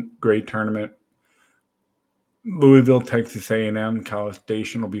 Michigan, great tournament. Louisville, Texas A&M, College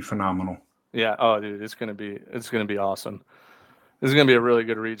Station will be phenomenal. Yeah. Oh, dude, it's gonna be awesome. This is gonna be a really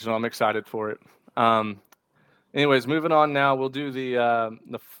good regional. I'm excited for it. Anyways, moving on now. We'll do the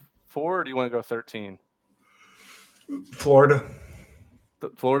 4, or do you want to go 13? Florida. The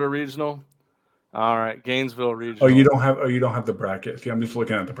Florida regional. All right, Gainesville regional. Oh, you don't have the bracket. See, I'm just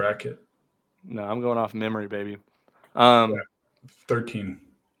looking at the bracket. No, I'm going off memory, baby. 13.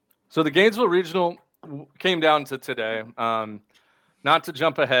 So the Gainesville regional came down to today. Not to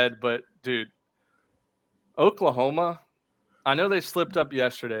jump ahead, but dude, Oklahoma. I know they slipped up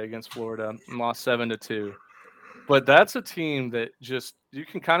yesterday against Florida and lost 7-2, but that's a team that just you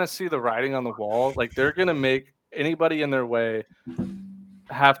can kind of see the writing on the wall. Like they're gonna make anybody in their way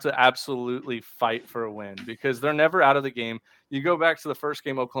have to absolutely fight for a win because they're never out of the game. You go back to the first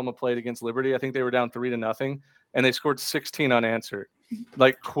game Oklahoma played against Liberty. I think they were down 3-0, and they scored 16 unanswered,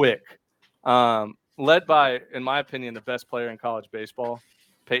 like quick. Led by, in my opinion, the best player in college baseball,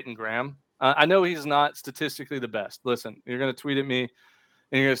 Peyton Graham. I know he's not statistically the best. Listen, you're going to tweet at me, and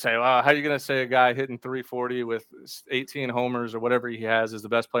you're going to say, wow, how are you going to say a guy hitting 340 with 18 homers or whatever he has is the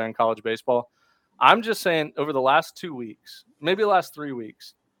best player in college baseball? I'm just saying over the last 2 weeks, maybe the last 3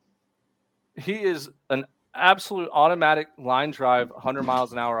 weeks, he is an absolute automatic line drive 100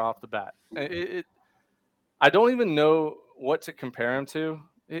 miles an hour off the bat. I don't even know what to compare him to.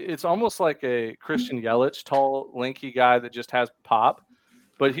 It's almost like a Christian Yelich, tall, lanky guy that just has pop,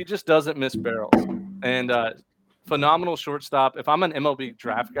 but he just doesn't miss barrels. And phenomenal shortstop. If I'm an MLB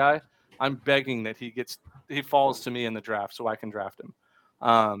draft guy, I'm begging that he falls to me in the draft so I can draft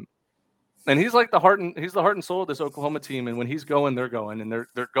him. And he's like the heart and soul of this Oklahoma team. And when he's going, they're going, and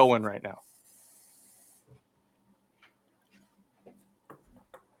they're going right now.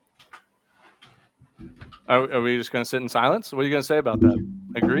 Are we just going to sit in silence? What are you going to say about that?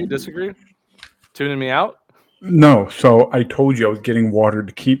 Agree? Disagree? Tuning me out? No. So I told you I was getting water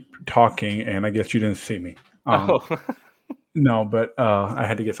to keep talking, and I guess you didn't see me. No, but I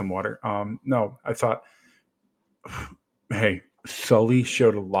had to get some water. No, I thought, hey, Sully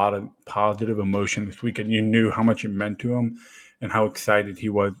showed a lot of positive emotion this weekend. You knew how much it meant to him and how excited he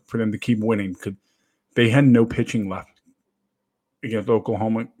was for them to keep winning because they had no pitching left against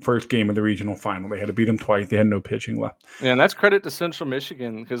Oklahoma, first game of the regional final. They had to beat them twice. They had no pitching left. Yeah, and that's credit to Central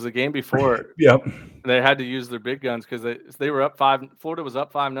Michigan because the game before, yep, they had to use their big guns because they were up 5. Florida was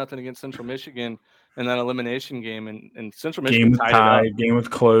up 5-0 against Central Michigan in that elimination game, and Central Michigan tied it up. Game was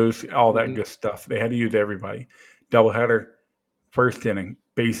close, all that good stuff. They had to use everybody. Doubleheader, first inning,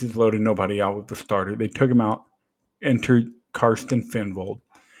 bases loaded, nobody out with the starter. They took him out, entered Karsten Finvold.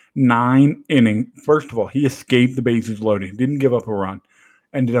 9 innings. First of all, he escaped the bases loaded, didn't give up a run,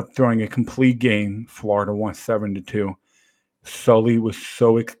 ended up throwing a complete game. Florida won 7-2. Sully was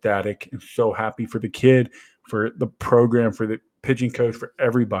so ecstatic and so happy for the kid, for the program, for the pitching coach, for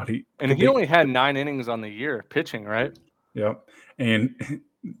everybody. And he only had 9 innings on the year pitching, right? Yep. And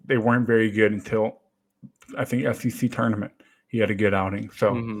they weren't very good until, I think, SEC tournament. He had a good outing.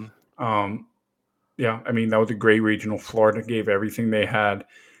 So, yeah, I mean, that was a great regional. Florida gave everything they had.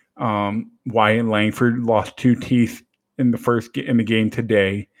 Wyatt Langford lost 2 teeth in the game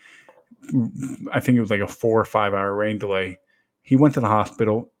today. I think it was like a 4 or 5 hour rain delay. He went to the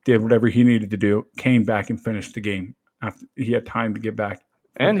hospital, did whatever he needed to do, came back and finished the game after he had time to get back.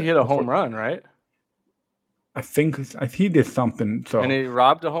 And he hit a home run, right? I think he did something. So, and he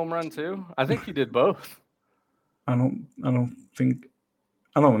robbed a home run too. I think he did both. I don't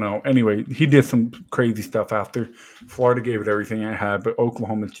know. Anyway, he did some crazy stuff after. Florida gave it everything it had, but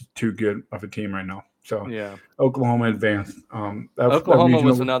Oklahoma's just too good of a team right now. So yeah, Oklahoma advanced. Oklahoma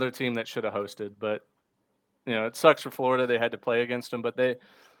was another team that should have hosted, but it sucks for Florida. They had to play against them, but they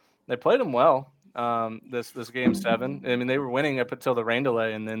played them well. This game 7. I mean, they were winning up until the rain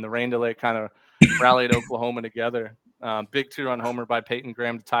delay, and then the rain delay kind of rallied Oklahoma together. Big 2-run homer by Peyton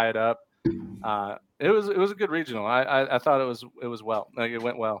Graham to tie it up. It was a good regional. I thought it was well. Like it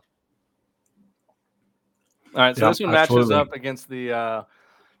went well. All right, so this one matches up against the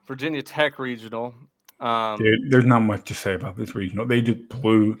Virginia Tech regional. Dude, there's not much to say about this regional. They just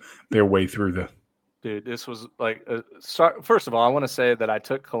blew their way through the. Dude, this was like. First of all, I want to say that I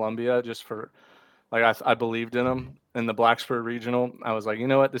took Columbia just for, like, I believed in them in the Blacksburg regional. I was like, you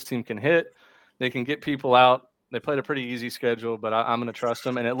know what, this team can hit. They can get people out. They played a pretty easy schedule, but I'm going to trust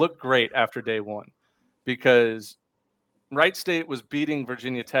them. And it looked great after day 1 because Wright State was beating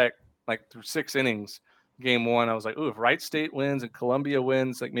Virginia Tech like through 6 innings. Game 1, I was like, ooh, if Wright State wins and Columbia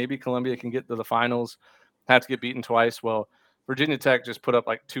wins, like maybe Columbia can get to the finals, have to get beaten twice. Well, Virginia Tech just put up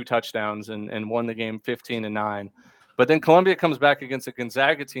like 2 touchdowns and won the game 15-9. But then Columbia comes back against a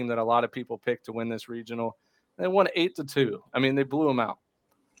Gonzaga team that a lot of people picked to win this regional. They won 8-2. I mean, they blew them out.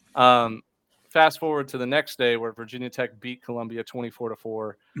 fast forward to the next day where Virginia Tech beat Columbia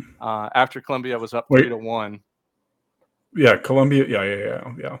 24-4. After Columbia was up 3-1. Yeah, Columbia.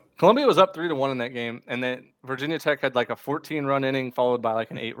 Yeah. Columbia was up 3-1 in that game, and then Virginia Tech had like a 14-run inning followed by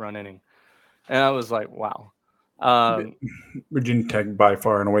like an 8-run inning, and I was like, wow. Virginia Tech by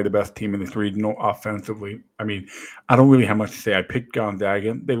far and away the best team in this regional offensively. I mean, I don't really have much to say. I picked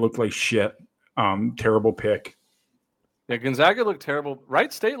Gonzaga. They look like shit. Terrible pick. Yeah, Gonzaga looked terrible.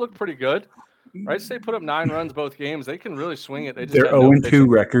 Wright State looked pretty good. Wright State put up 9 runs both games. They can really swing it. Their 0-2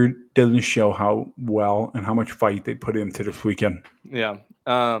 record doesn't show how well and how much fight they put into this weekend. Yeah.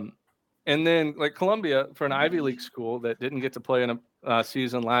 And then like Columbia, for an Ivy League school that didn't get to play in a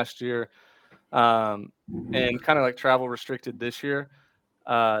season last year, and kind of like travel restricted this year.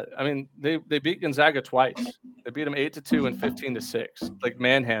 I mean, they beat Gonzaga twice. They beat them 8-2 and 15-6. Like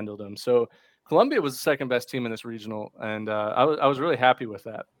manhandled them. So Columbia was the second best team in this regional, and I was really happy with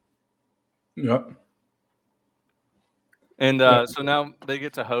that. Yep. And so now they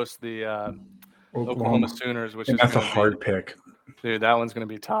get to host the Oklahoma Sooners, which that's a hard pick. Dude, that one's going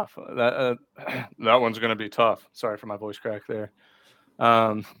to be tough. That one's going to be tough. Sorry for my voice crack there.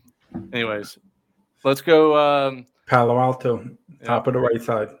 Anyways, let's go. Palo Alto, top of the right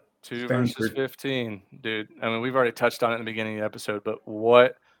side. 2 versus 15. Dude, I mean, we've already touched on it in the beginning of the episode, but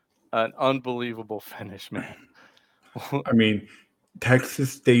what an unbelievable finish, man. I mean,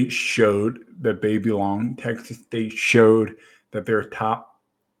 Texas State showed that they belong. Texas State showed that they're a top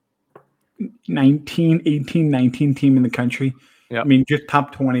 18, 19 team in the country. Yep. I mean, just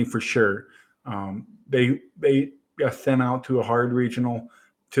top 20 for sure. They got sent out to a hard regional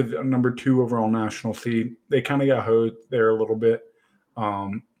to the number 2 overall national seed. They kind of got hosed there a little bit.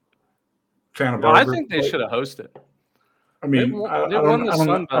 Santa Barbara. I think they should have hosted. I mean, I don't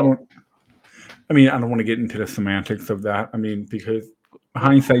want to get into the semantics of that. I mean, because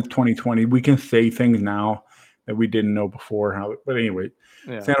hindsight's 2020. We can say things now that we didn't know before. But anyway,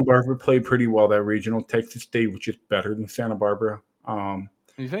 Santa Barbara played pretty well that regional. Texas State was just better than Santa Barbara. You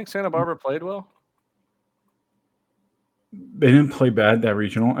think Santa Barbara played well? They didn't play bad that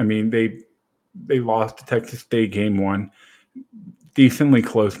regional. I mean, they lost to Texas State game 1. Decently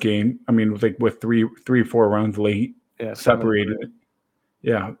close game. I mean, it was like with 3-4 runs late. Yeah, separated it.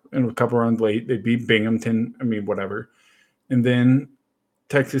 Yeah, and a couple runs late. They beat Binghamton. I mean, whatever. And then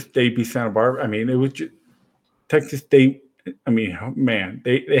Texas State beat Santa Barbara. I mean, it was just Texas State. I mean, man,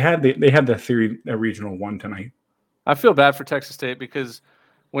 they had that series, that regional one tonight. I feel bad for Texas State because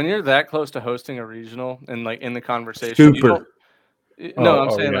when you're that close to hosting a regional and like in the conversation,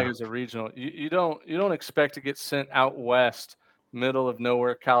 I'm saying like as a regional, you don't expect to get sent out west, middle of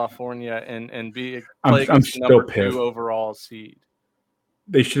nowhere, California, and be play against the number 2 overall seed.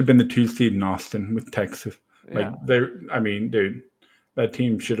 They should have been the 2 seed in Austin with Texas. Dude, that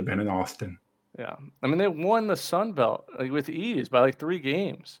team should have been in Austin. Yeah, I mean they won the Sun Belt with ease by like 3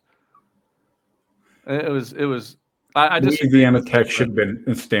 games. It was. I just Louisiana Tech should have been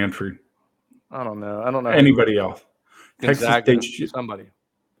in Stanford. I don't know anybody else. Gonzaga, somebody.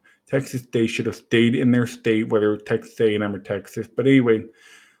 Texas State should have stayed in their state, whether it was Texas A&M or Texas. But anyway,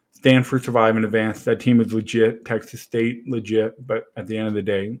 Stanford survived and advanced. That team is legit. Texas State legit. But at the end of the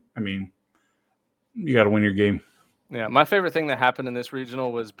day, I mean, you got to win your game. Yeah, my favorite thing that happened in this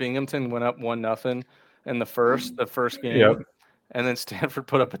regional was Binghamton went up 1-0 in the first game, yep. And then Stanford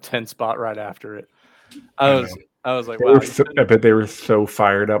put up a 10 spot right after it. I was like, wow. I bet they were so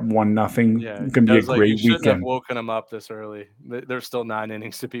fired up, 1-0. Yeah, it's gonna be a great weekend. Have woken them up this early. There's still 9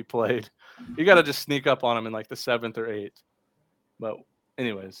 innings to be played. You got to just sneak up on them in like the 7th or 8th. But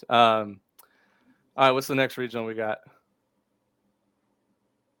anyways, all right. What's the next regional we got?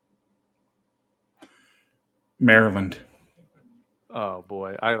 Maryland. Oh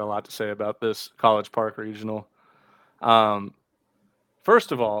boy, I got a lot to say about this College Park regional.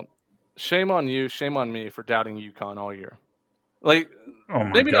 First of all, shame on you, shame on me for doubting UConn all year. Like,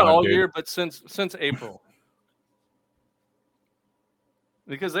 maybe not all year, but since April.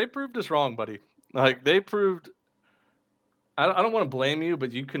 Because they proved us wrong, buddy. Like, they proved – I don't want to blame you,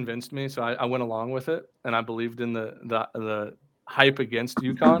 but you convinced me, so I went along with it, and I believed in the hype against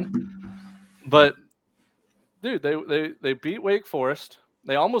UConn. But, dude, they beat Wake Forest.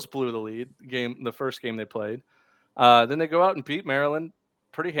 They almost blew the lead the first game they played. Then they go out and beat Maryland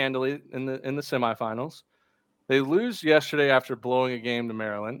pretty handily in the semifinals. They lose yesterday after blowing a game to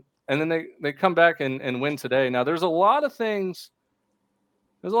Maryland, and then they come back and win today. Now there's a lot of things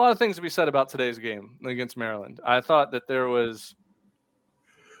to be said about today's game against Maryland. I thought that there was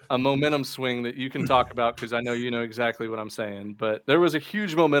a momentum swing that you can talk about because I know you know exactly what I'm saying. But there was a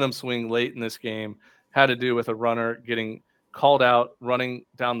huge momentum swing late in this game, had to do with a runner getting called out running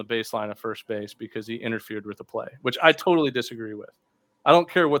down the baseline of first base because he interfered with the play, which I totally disagree with. I don't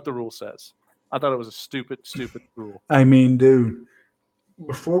care what the rule says. I thought it was a stupid rule. I mean, dude,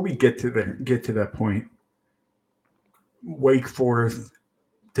 before we get to that point, Wake Forest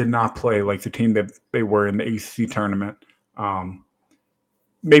did not play like the team that they were in the ACC tournament.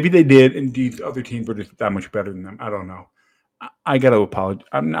 Maybe they did, and these other teams were just that much better than them. I don't know. I got to apologize.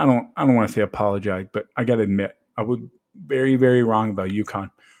 I don't want to say apologize, but I got to admit I was very, very wrong about UConn.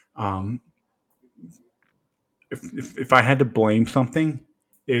 If I had to blame something,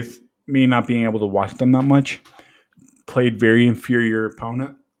 it's me not being able to watch them that much. Played very inferior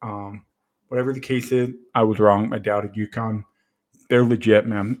opponent. Whatever the case is, I was wrong. I doubted UConn. They're legit,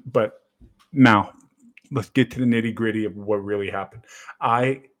 man. But now, let's get to the nitty-gritty of what really happened.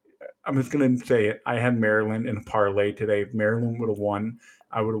 I'm just going to say it. I had Maryland in a parlay today. If Maryland would have won,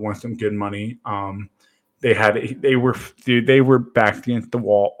 I would have won some good money. They were backed against the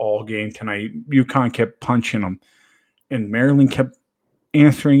wall all game tonight. UConn kept punching them, and Maryland kept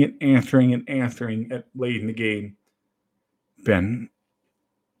answering it late in the game. Ben,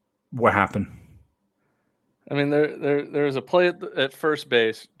 what happened? I mean, there was a play at first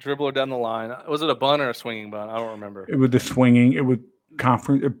base, dribbler down the line. Was it a bunt or a swinging bunt? I don't remember. It was the swinging. It was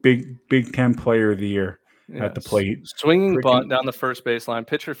a Big Ten Player of the Year at the plate. Swinging bunt down the first baseline.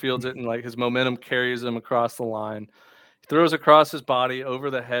 Pitcher fields it, and like his momentum carries him across the line. He throws across his body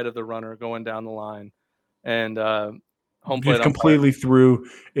over the head of the runner going down the line, and home plate just completely threw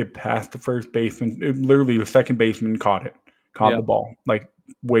it past the first baseman. Literally, the second baseman caught the ball like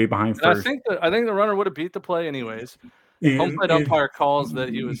way behind first. I think the runner would have beat the play anyways. Home plate umpire calls that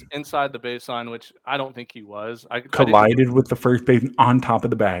he was inside the baseline, which I don't think he was. Collided with the first baseman on top of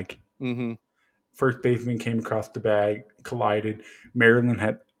the bag. Mm-hmm. First baseman came across the bag, collided. Maryland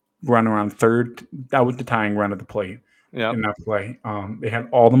had run around third. That was the tying run of the plate. Yeah, in that play, they had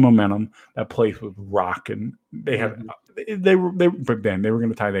all the momentum. That place was rocking. They had, but then they were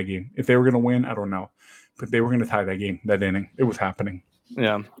going to tie that game. If they were going to win, I don't know, but they were going to tie that game, that inning. It was happening.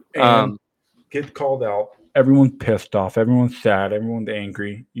 Yeah, and get called out. Everyone's pissed off. Everyone's sad. Everyone's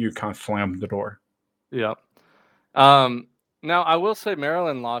angry. UConn slammed the door. Yeah. Now I will say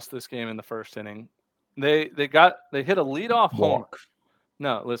Maryland lost this game in the first inning. They hit a leadoff homer.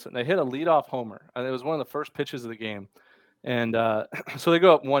 No, listen, they hit a leadoff homer. And it was one of the first pitches of the game. And so they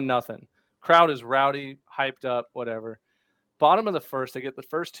go up 1-0. Crowd is rowdy, hyped up, whatever. Bottom of the first, they get the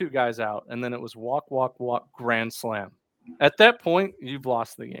first two guys out, and then it was walk, grand slam. At that point, you've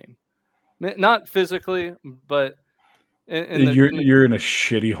lost the game. Not physically, but you're in a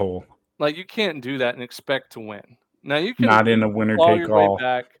shitty hole. Like, you can't do that and expect to win. Now you can not in a winner take all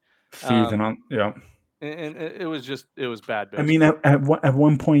season. Yeah. And it was bad baseball. I mean, at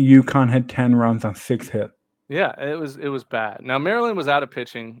one point, UConn had 10 runs on 6 hits. Yeah, it was bad. Now Maryland was out of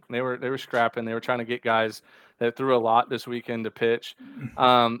pitching. They were scrapping. They were trying to get guys that threw a lot this weekend to pitch.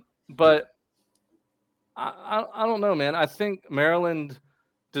 But I don't know, man. I think Maryland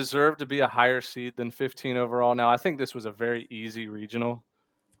deserved to be a higher seed than 15 overall. Now I think this was a very easy regional.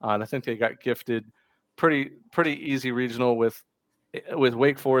 I think they got gifted pretty easy regional with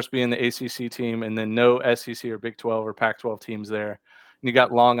Wake Forest being the ACC team, and then no SEC or Big 12 or Pac-12 teams there. And you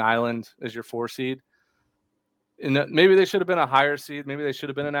got Long Island as your 4 seed. And maybe they should have been a higher seed. Maybe they should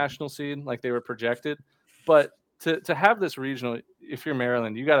have been a national seed like they were projected. But to have this regional, if you're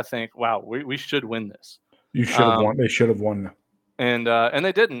Maryland, you got to think, wow, we should win this. You should have won. They should have won. And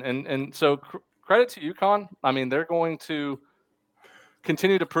they didn't. And so credit to UConn. I mean, they're going to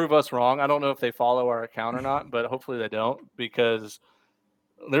continue to prove us wrong. I don't know if they follow our account or not, but hopefully they don't, because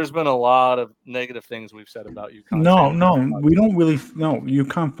there's been a lot of negative things we've said about UConn. No, we don't really. No,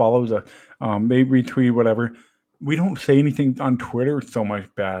 UConn follows us. They retweet whatever. We don't say anything on Twitter so much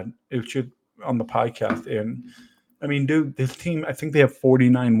bad. It's just on the podcast. And I mean, dude, this team, I think they have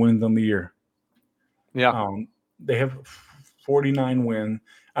 49 wins on the year. Yeah. They have 49 wins.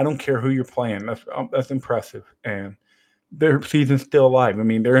 I don't care who you're playing. That's impressive. And their season's still alive. I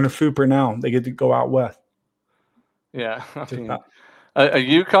mean, they're in a super now. They get to go out west. Yeah. I mean,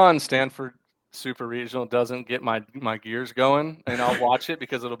 a UConn Stanford super regional doesn't get my gears going, and I'll watch it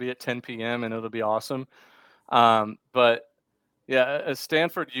because it'll be at 10 p.m. and it'll be awesome. But yeah, a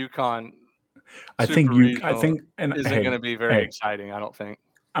Stanford UConn. Isn't going to be very exciting. I don't think.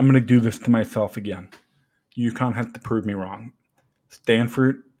 I'm going to do this to myself again. UConn has to prove me wrong.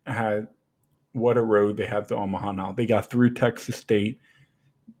 Stanford had what a road they have to Omaha now. They got through Texas State.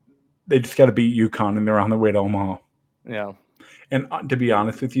 They just got to beat UConn, and they're on their way to Omaha. Yeah. And to be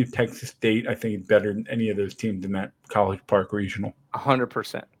honest with you, Texas State, I think, is better than any of those teams in that College Park Regional.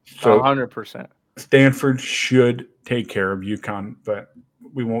 100%. So 100%. Stanford should take care of UConn, but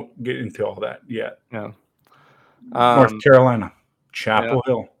we won't get into all that yet. No. North Carolina, Chapel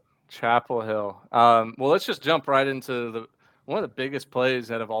Hill. Chapel Hill. Well, let's just jump right into one of the biggest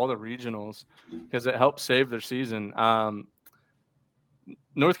plays out of all the regionals because it helped save their season.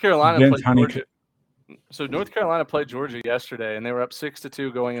 North Carolina played Georgia. So North Carolina played Georgia yesterday, and they were up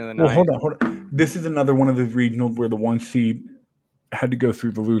 6-2 going into the ninth. Well, hold on. This is another one of the regionals where the 1 seed had to go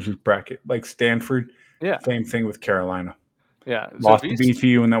through the losers bracket, like Stanford. Yeah. Same thing with Carolina. Yeah. Lost to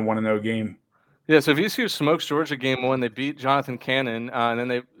VCU in that 1-0 game. Yeah. So VCU smokes Georgia game 1. They beat Jonathan Cannon,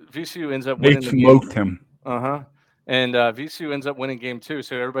 and then VCU ends up winning. They smoked him. And VCU ends up winning game 2.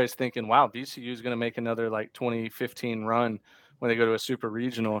 So everybody's thinking, wow, VCU is going to make another like 2015 run when they go to a super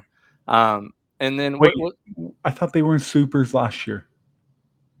regional. And then wait, I thought they were in supers last year.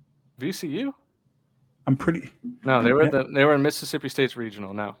 VCU? I'm pretty. No, they were in Mississippi State's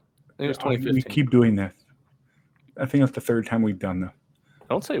regional. No, I think it was 2015. We keep doing this. I think that's the 3rd time we've done this.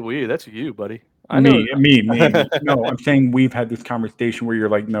 Don't say we. That's you, buddy. Me. No, I'm saying we've had this conversation where you're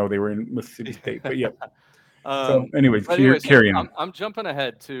like, no, they were in Mississippi State. But yeah. So, anyways, carry on. I'm jumping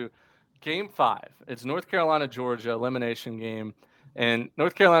ahead to game 5. It's North Carolina, Georgia elimination game. And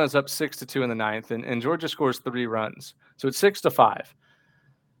North Carolina's up 6-2 in the 9th, and Georgia scores 3 runs. So it's 6-5.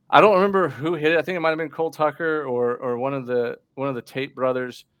 I don't remember who hit it. I think it might have been Cole Tucker or one of the Tate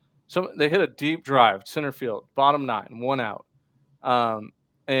brothers. So they hit a deep drive, center field, bottom 9, 1 out.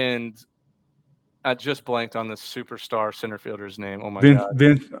 And I just blanked on this superstar center fielder's name. Oh my God.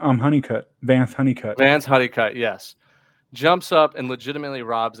 Vance Honeycutt. Vance Honeycutt, yes. Jumps up and legitimately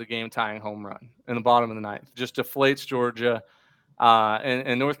robs a game-tying home run in the bottom of the 9th. Just deflates Georgia.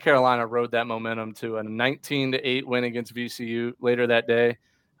 And North Carolina rode that momentum to a 19-8 win against VCU later that day,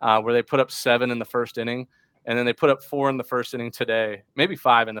 where they put up 7 in the first inning, and then they put up 4 in the first inning today, maybe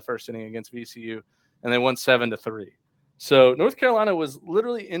 5 in the first inning against VCU, and they won 7-3. So North Carolina was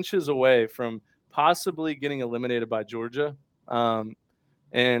literally inches away from possibly getting eliminated by Georgia,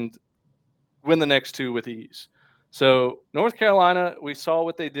 and win the next 2 with ease. So North Carolina, we saw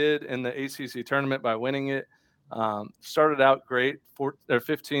what they did in the ACC tournament by winning it. Started out great,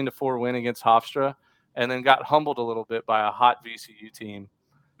 15-4 win against Hofstra, and then got humbled a little bit by a hot VCU team.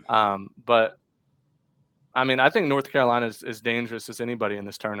 But I mean, I think North Carolina is as dangerous as anybody in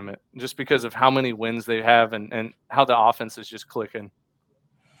this tournament, just because of how many wins they have and how the offense is just clicking.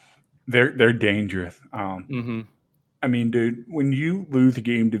 They're dangerous. I mean, dude, when you lose a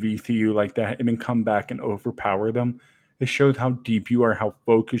game to VCU like that and then come back and overpower them, it shows how deep you are, how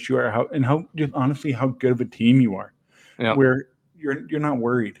focused you are, how just honestly how good of a team you are. Yeah. Where you're not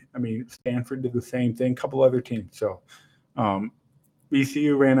worried. I mean, Stanford did the same thing, a couple other teams. So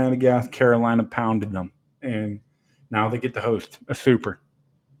VCU ran out of gas, Carolina pounded them, and now they get to host a super.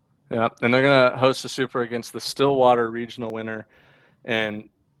 Yeah, and they're gonna host a super against the Stillwater regional winner. And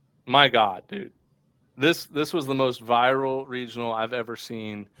my God, dude. This was the most viral regional I've ever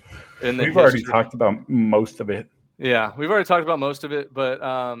seen in the history. We've already talked about most of it. Yeah, we've already talked about most of it, but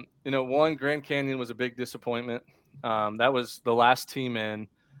one, Grand Canyon was a big disappointment. That was the last team in.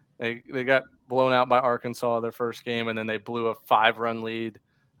 They got blown out by Arkansas their first game, and then they blew a 5-run lead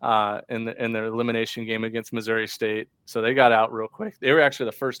in their elimination game against Missouri State. So they got out real quick. They were actually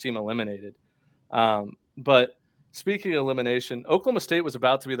the first team eliminated. But speaking of elimination, Oklahoma State was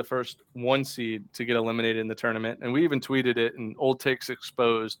about to be the first 1 seed to get eliminated in the tournament, and we even tweeted it, and Old Takes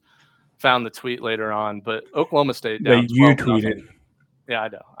Exposed found the tweet later on. But Oklahoma State down 12-0. Tweeted. Yeah, I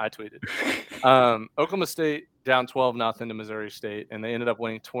know. I tweeted. Oklahoma State down 12-0 to Missouri State, and they ended up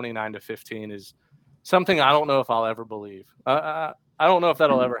winning 29-15 is something I don't know if I'll ever believe. I don't know if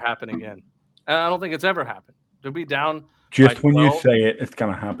that'll ever happen again. And I don't think it's ever happened. To be down just when 12, you say it, it's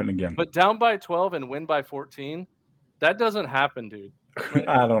going to happen again. But down by 12 and win by 14, that doesn't happen, dude.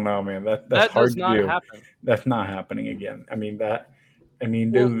 I don't know, man. That's that hard does to not do. Happen. That's not happening again.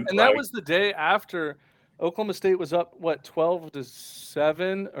 Dude. And that was the day after Oklahoma State was up,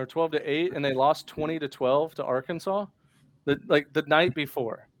 12-7 or 12-8, and they lost 20-12 to Arkansas, the night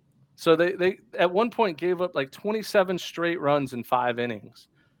before. So they at one point gave up 27 straight runs in 5 innings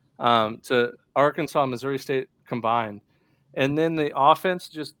to Arkansas and Missouri State combined. And then the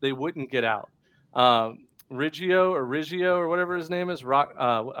offense they wouldn't get out. Riggio or whatever his name is, Rock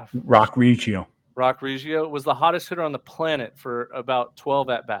Riggio. Rock Riggio was the hottest hitter on the planet for about 12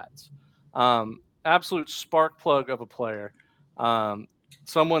 at-bats. Absolute spark plug of a player.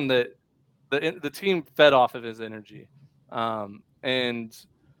 Someone that the team fed off of his energy. And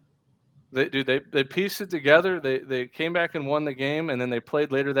they pieced it together. They came back and won the game, and then they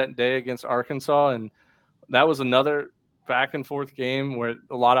played later that day against Arkansas, and that was another back and forth game where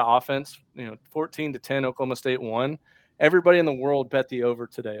a lot of offense, 14-10, Oklahoma State won. Everybody in the world bet the over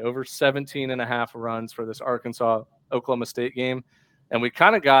today, over 17.5 runs for this Arkansas-Oklahoma State game. And we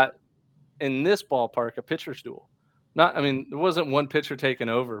kind of got, in this ballpark, a pitcher's duel. There wasn't one pitcher taken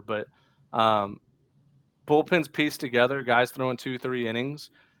over, but bullpens pieced together, guys throwing 2-3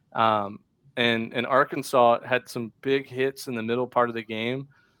 innings. And Arkansas had some big hits in the middle part of the game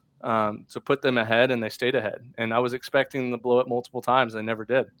to put them ahead, and they stayed ahead. And I was expecting them to blow it multiple times. They never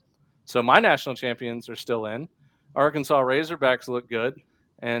did. So my national champions are still in. Arkansas Razorbacks look good,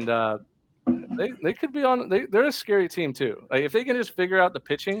 and they could be on. They're a scary team too. Like if they can just figure out the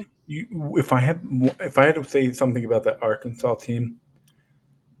pitching. If I had to say something about that Arkansas team,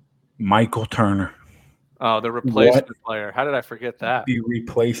 Michael Turner. Oh, the replacement player. How did I forget that? The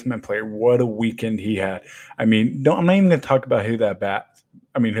replacement player. What a weekend he had. I'm not even going to talk about who that bats.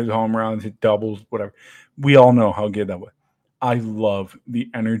 His home runs, his doubles, whatever. We all know how good that was. I love the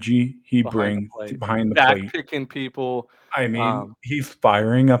energy he brings behind the plate. Back picking people. He's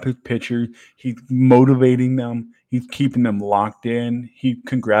firing up his pitchers. He's motivating them. He's keeping them locked in. He's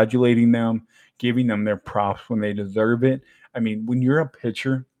congratulating them, giving them their props when they deserve it. When you're a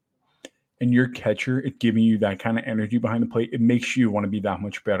pitcher and your catcher is giving you that kind of energy behind the plate, it makes you want to be that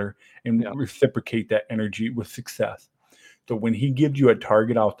much better and reciprocate that energy with success. So when he gives you a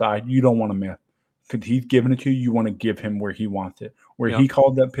target outside, you don't want to miss. Because he's giving it to you, you want to give him where he wants it. Where he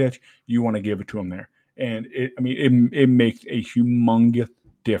called that pitch, you want to give it to him there. And it makes a humongous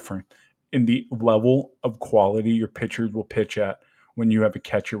difference in the level of quality your pitchers will pitch at when you have a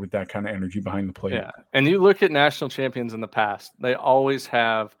catcher with that kind of energy behind the plate. Yeah, and you look at national champions in the past; they always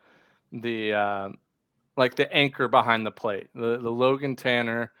have the anchor behind the plate. The Logan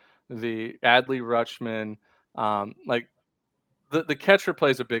Tanner, the Adley Rutschman, The catcher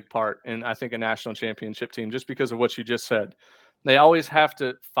plays a big part in, I think, a national championship team just because of what you just said. They always have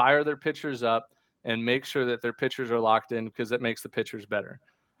to fire their pitchers up and make sure that their pitchers are locked in because that makes the pitchers better.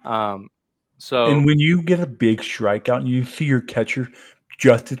 And when you get a big strikeout and you see your catcher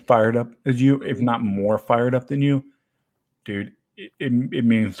just as fired up as you, if not more fired up than you, dude, it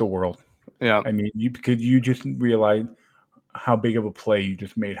means the world. Yeah. Because you just realize how big of a play you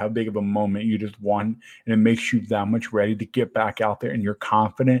just made, how big of a moment you just won, and it makes you that much ready to get back out there, and you're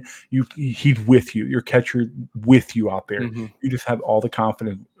confident. He's with you, your catcher with you out there. Mm-hmm. You just have all the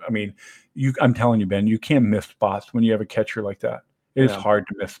confidence. I'm telling you, Ben, you can't miss spots when you have a catcher like that. It is hard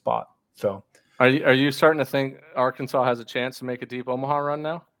to miss spot. So, are you starting to think Arkansas has a chance to make a deep Omaha run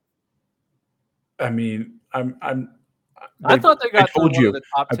now? I thought they got. I've told you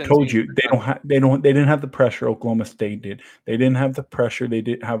they didn't have the pressure Oklahoma State did. They didn't have the pressure they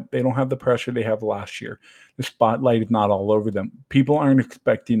don't have the pressure they have last year. The spotlight is not all over them. People aren't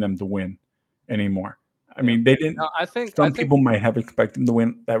expecting them to win anymore. They didn't. No, I think people might have expected them to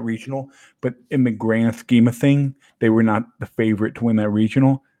win that regional, but in the grand scheme of things, they were not the favorite to win that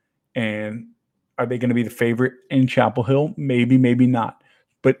regional. And are they going to be the favorite in Chapel Hill? Maybe, maybe not.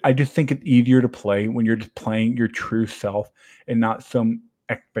 But I just think it's easier to play when you're just playing your true self and not some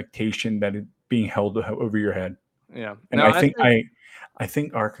expectation that is being held over your head. Yeah, and I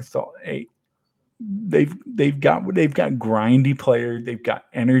think Arkansas, they've got grindy players, they've got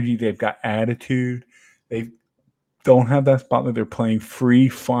energy, they've got attitude. They don't have that spot that they're playing free,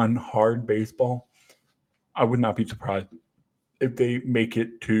 fun, hard baseball. I would not be surprised if they make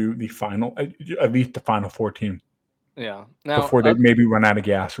it to the final, at least the Final Four team. Yeah. Before they maybe run out of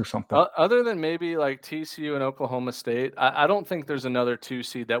gas or something. Other than maybe like TCU and Oklahoma State, I don't think there's another 2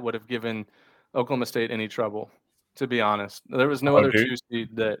 seed that would have given Oklahoma State any trouble, to be honest. There was no other 2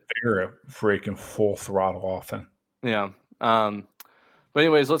 seed that they're a freaking full throttle offense. Yeah. But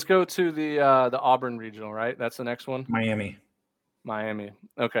anyways, let's go to the Auburn regional, right? That's the next one. Miami.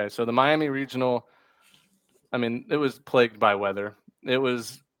 Okay, so the Miami regional, it was plagued by weather. It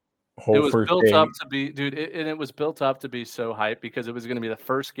was built up to be, dude, and it was built up to be so hype because it was going to be the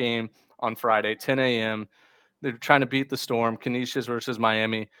first game on Friday, 10 a.m. They're trying to beat the storm. Canisius versus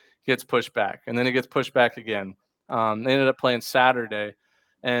Miami gets pushed back, and then it gets pushed back again. They ended up playing Saturday,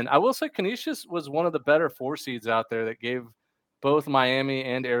 and I will say Canisius was one of the better 4 seeds out there that gave both Miami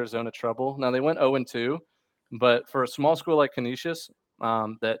and Arizona trouble. Now, they went 0-2, but for a small school like Canisius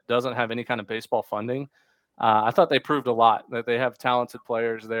that doesn't have any kind of baseball funding, I thought they proved a lot, that they have talented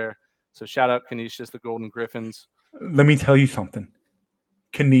players there. So shout out Canisius, the Golden Griffins. Let me tell you something.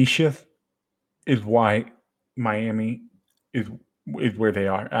 Canisius is why Miami is where they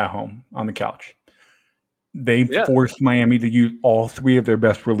are at home on the couch. They forced Miami to use all 3 of their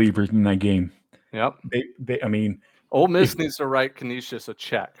best relievers in that game. Yep. They Ole Miss needs to write Canisius a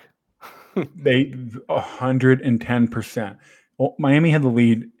check. They 110%. Well, Miami had the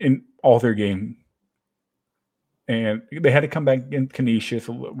lead in all their game, and they had to come back in Canisius,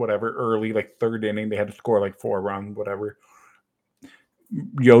 whatever, early, like third inning. They had to score like 4 runs, whatever.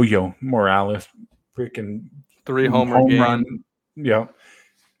 Yo-Yo Morales, freaking 3 homer game. run. Yeah.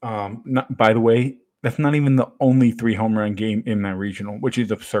 Not, by the way, that's not even the only 3 home run game in that regional, which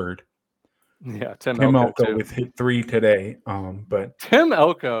is absurd. Yeah, Tim Elko too. with hit 3 today. But Tim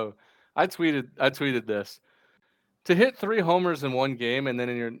Elko, I tweeted this. To hit 3 homers in one game, and then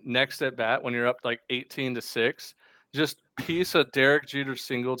in your next at bat when you're up like 18-6, just piece a Derek Jeter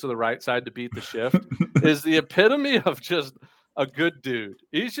single to the right side to beat the shift is the epitome of just a good dude.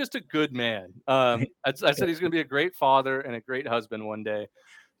 He's just a good man. I said he's going to be a great father and a great husband one day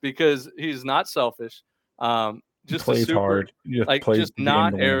because he's not selfish. Just plays super, hard. Just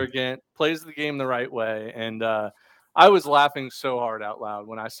not arrogant. Plays the game the right way. And I was laughing so hard out loud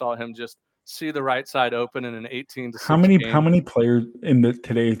when I saw him just see the right side open in an 18-6 How many players in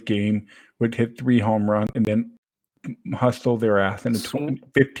today's game would hit 3 home runs and then hustle their ass in a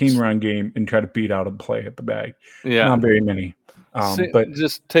 15-run game and try to beat out a play at the bag? Yeah, not very many. But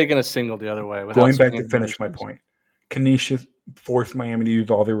just taking a single the other way. Going back to finish my point, Canisius forced Miami to use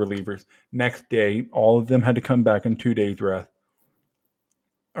all their relievers. Next day, all of them had to come back in 2 days rest,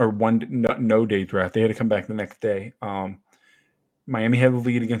 or no days rest. They had to come back the next day. Miami had the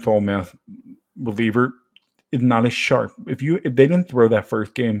lead against Ole Miss. Reliever is not as sharp. If they didn't throw that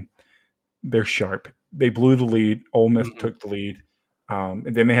first game, they're sharp. They blew the lead. Ole Miss took the lead, and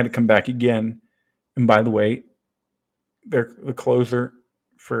then they had to come back again. And by the way, the closer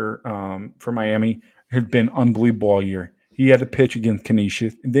for Miami has been unbelievable all year. He had to pitch against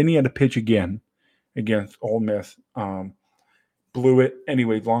Canisius, and then he had to pitch again against Ole Miss. Blew it.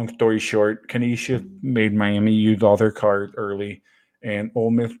 Anyway, long story short, Canisius made Miami use all their cards early, and Ole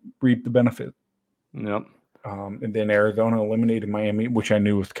Miss reaped the benefit. Yep. And then Arizona eliminated Miami, which I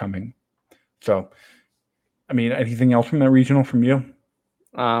knew was coming. So, I mean, anything else from that regional from you?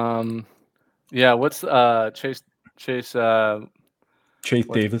 Yeah. What's Chase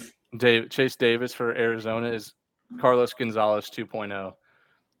Davis? Chase Davis for Arizona is Carlos Gonzalez 2.0.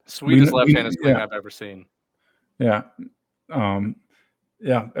 Sweetest left-handed swing I've ever seen. Yeah.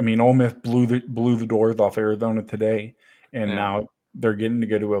 Yeah. I mean, Ole Miss blew the doors off Arizona today, and now they're getting to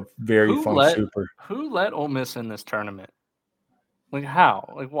go to a very fun super. Who let Ole Miss in this tournament? Like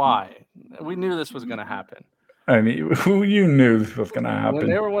how? Like why? We knew this was going to happen. I mean, who you knew this was going to happen? When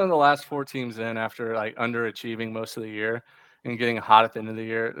they were one of the last 4 teams in after like underachieving most of the year and getting hot at the end of the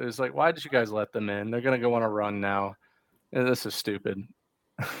year, it was like, why did you guys let them in? They're going to go on a run now. And this is stupid.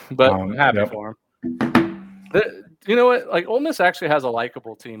 But I'm happy for them. You know what? Like Ole Miss actually has a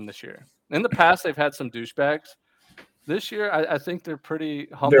likable team this year. In the past, they've had some douchebags. This year, I think they're pretty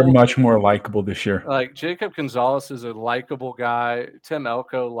humble. They're much more likable this year. Like Jacob Gonzalez is a likable guy. Tim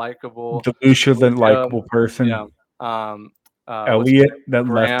Elko, likable. DeLucia's a likable person. Yeah. Elliott, that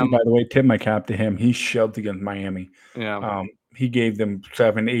lefty, by the way, tip my cap to him. He shoved against Miami. Yeah. He gave them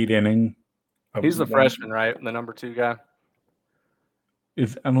 7-8 innings. He's the freshman, right? The number 2 guy. I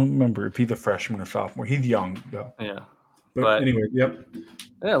don't remember if he's a freshman or sophomore. He's young though. Yeah. But anyway, yep.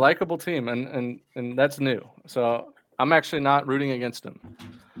 Yeah, likable team, and that's new. So I'm actually not rooting against them.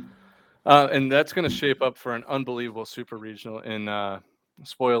 And that's going to shape up for an unbelievable super regional in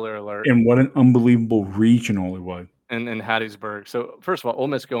spoiler alert. And what an unbelievable regional it was. In Hattiesburg. So first of all, Ole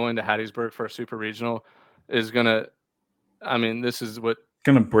Miss going to Hattiesburg for a super regional is going to, I mean, this is what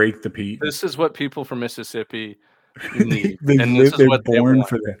going to break the peak. This is what people from Mississippi need. They're born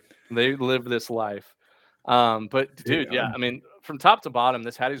for that. They live this life. But dude, I mean, from top to bottom,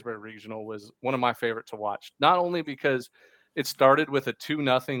 this Hattiesburg regional was one of my favorite to watch. Not only because it started with a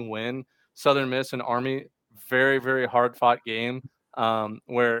 2-0 win, Southern Miss and Army, very, very hard fought game,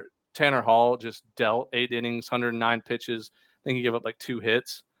 where Tanner Hall just dealt 8 innings, 109 pitches. I think he gave up like 2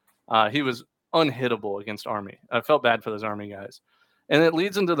 hits. He was unhittable against Army. I felt bad for those Army guys. And it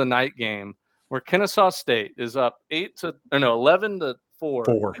leads into the night game where Kennesaw State is up 11-4 in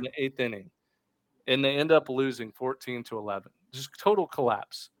the 8th inning. And they end up losing 14-11. Just total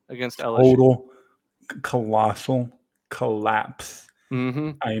collapse against LSU. Total colossal collapse.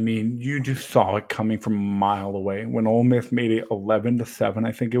 Mm-hmm. I mean, you just saw it coming from a mile away. When Ole Miss made it 11-7,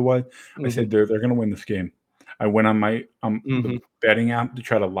 I think it was, I said they're going to win this game. I went on my the betting app to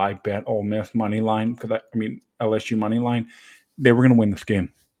try to live bet Ole Miss money line because LSU money line. They were going to win this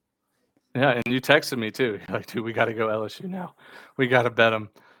game. Yeah, and you texted me too. You're like, dude, we got to go LSU now. We got to bet them,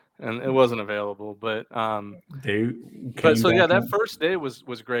 and it wasn't available. But that first day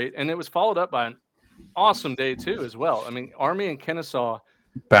was great, and it was followed up by an awesome day too as well. I mean, Army and Kennesaw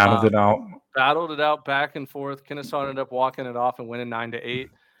Battled it out back and forth. Kennesaw ended up walking it off and winning 9-8.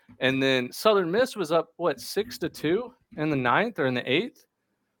 And then Southern Miss was up 6-2 in the 9th or in the 8th,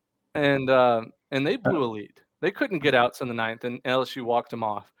 and they blew a lead. They couldn't get outs in the 9th, and LSU walked them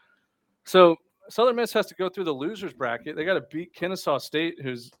off. So Southern Miss has to go through the losers bracket. They got to beat Kennesaw State,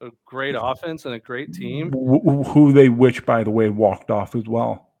 who's a great offense and a great team, which by the way walked off as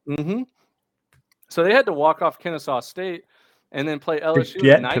well. Mm-hmm. So they had to walk off Kennesaw State and then play LSU to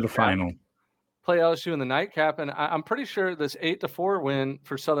get to the final. Play LSU in the nightcap, and I'm pretty sure this 8-4 win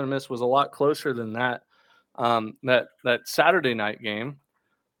for Southern Miss was a lot closer than that. That Saturday night game,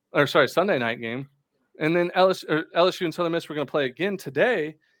 Sunday night game, and then LSU and Southern Miss were going to play again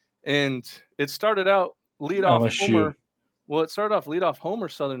today, and it started out leadoff homer. Well, it started off leadoff homer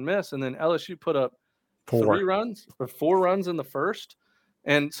Southern Miss, and then LSU put up 4 runs in the first,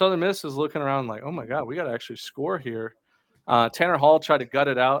 and Southern Miss is looking around like, oh my God, we got to actually score here. Tanner Hall tried to gut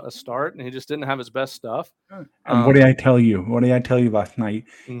it out a start, and he just didn't have his best stuff. And what did I tell you? What did I tell you last night?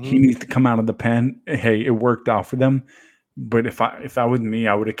 Mm-hmm. He needs to come out of the pen. Hey, it worked out for them, but if that was me,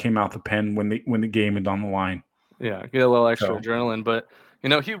 I would have came out the pen when the game is on the line. Yeah, get a little extra adrenaline. But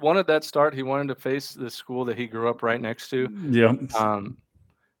he wanted that start. He wanted to face the school that he grew up right next to. Yeah.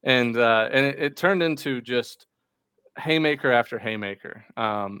 And it turned into just haymaker after haymaker.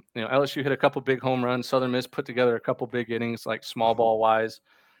 LSU hit a couple big home runs. Southern Miss put together a couple big innings, like small ball wise,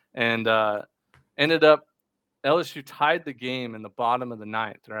 and ended up LSU tied the game in the bottom of the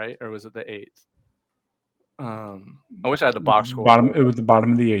 9th, right? Or was it the 8th? I wish I had the box score. It was the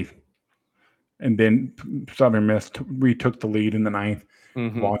bottom of the 8th, and then Southern Miss retook the lead in the 9th,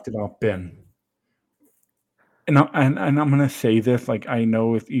 walked it off Ben. And I'm gonna say this, like, I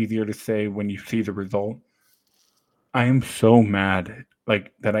know it's easier to say when you see the result. I am so mad,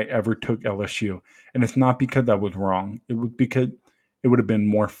 like, that I ever took LSU, and it's not because I was wrong. It was because it would have been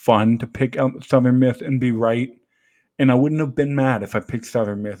more fun to pick Southern Miss and be right, and I wouldn't have been mad if I picked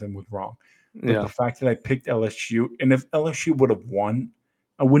Southern Miss and was wrong. But the fact that I picked LSU, and if LSU would have won,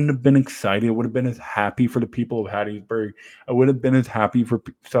 I wouldn't have been excited. I would have been as happy for the people of Hattiesburg. I would have been as happy for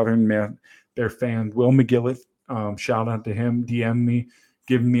Southern Miss, their fans. Will McGillis, shout out to him, DM me,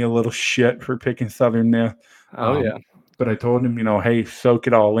 giving me a little shit for picking Southern Miss. Yeah. But I told him, hey, soak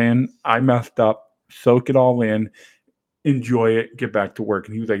it all in. I messed up. Soak it all in. Enjoy it. Get back to work.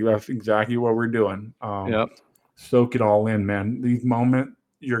 And he was like, that's exactly what we're doing. Soak it all in, man. These moments,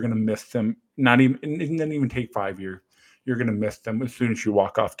 you're going to miss them. It didn't even take 5 years. You're going to miss them as soon as you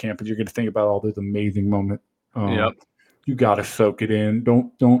walk off campus. You're going to think about all those amazing moments. You got to soak it in.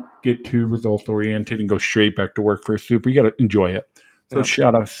 Don't get too results oriented and go straight back to work for a super. You got to enjoy it. So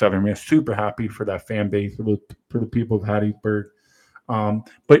shout out to Southern Miss. Super happy for that fan base, for the people of Hattiesburg.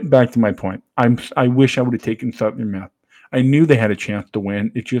 But back to my point, I wish I would have taken Southern Miss. I knew they had a chance to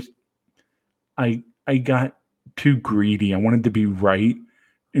win. It just I got too greedy. I wanted to be right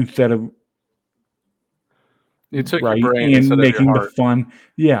instead of you took right your brain and making your heart. The fun.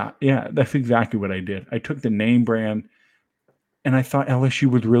 Yeah, that's exactly what I did. I took the name brand, and I thought LSU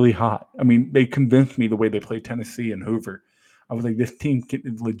was really hot. I mean, they convinced me the way they played Tennessee and Hoover. I was like, this team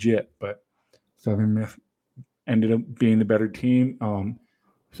is legit, but Southern Miss ended up being the better team.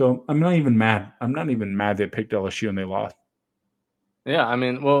 So I'm not even mad. I'm not even mad they picked LSU and they lost. Yeah, I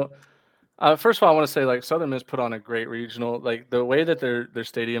mean, well, first of all, I want to say, like, Southern Miss put on a great regional. Like, the way that their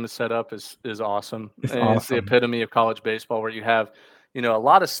stadium is set up is awesome. It's the epitome of college baseball, where you have, a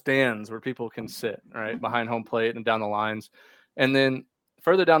lot of stands where people can sit, right, behind home plate and down the lines. And then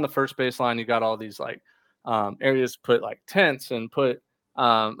further down the first baseline, you got all these, like, areas put, like, tents and put,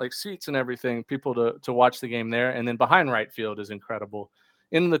 like, seats and everything, people to watch the game there. And then behind right field is incredible.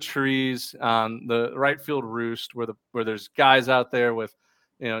 In the trees, the right field roost, where there's guys out there with,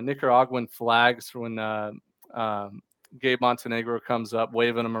 Nicaraguan flags when Gabe Montenegro comes up,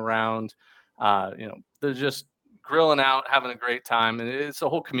 waving them around. They're just grilling out, having a great time, and it's a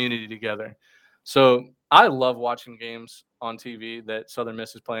whole community together. So I love watching games on TV that Southern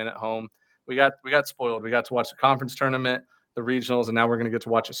Miss is playing at home. We got spoiled. We got to watch the conference tournament, the regionals, and now we're going to get to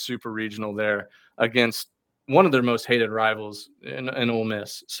watch a super regional there against one of their most hated rivals in Ole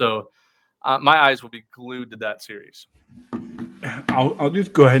Miss. So my eyes will be glued to that series. I'll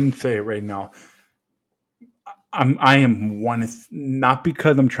just go ahead and say it right now. I am one, not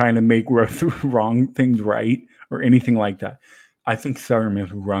because I'm trying to make wrong things right or anything like that. I think Southern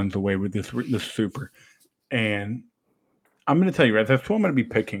Miss runs away with this super. And I'm going to tell you, right, that's what I'm going to be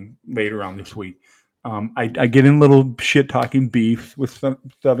picking later on this week. I get in little shit-talking beefs with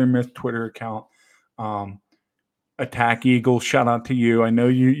Southern Miss Twitter account. Attack Eagle, shout out to you. I know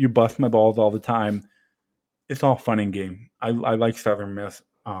you bust my balls all the time. It's all fun and game. I like Southern Miss.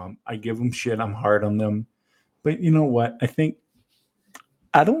 I give them shit. I'm hard on them, but you know what? I think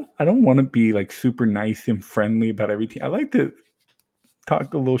I don't want to be like super nice and friendly about everything. I like to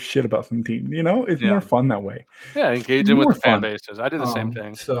talk a little shit about some team. You know, it's Yeah. more fun that way. Yeah, engaging with More the fan fun. bases. I do the same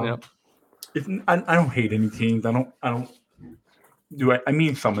thing. So Yep. I don't hate any teams. I don't do I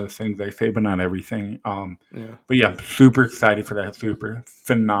mean some of the things they say, but not everything. Yeah. But yeah, I'm super excited for that. Super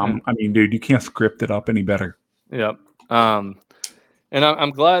phenomenal. I mean, dude, you can't script it up any better. Yep. And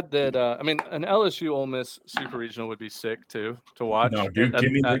I'm glad that I mean an LSU Ole Miss Super Regional would be sick too to watch. No, dude,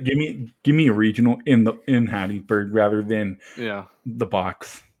 give me a regional in Hattiesburg rather than the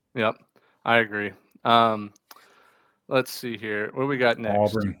box. Yep, I agree. Let's see here. What do we got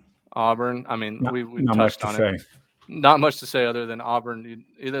next? Auburn. I mean, we touched on it. Not much to say other than Auburn.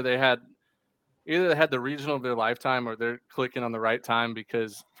 Either they had the regional of their lifetime, or they're clicking on the right time.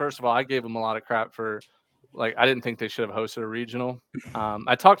 Because first of all, I gave them a lot of crap for. Like, I didn't think they should have hosted a regional.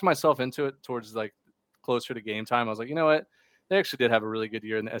 I talked myself into it towards like closer to game time. I was like, you know what? They actually did have a really good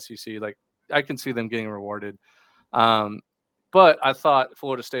year in the SEC. Like, I can see them getting rewarded. But I thought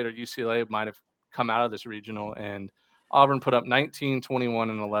Florida State or UCLA might have come out of this regional, and Auburn put up 19, 21,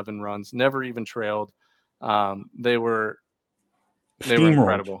 and 11 runs, never even trailed. They were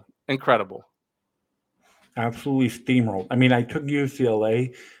incredible. Absolutely steamrolled. I mean, I took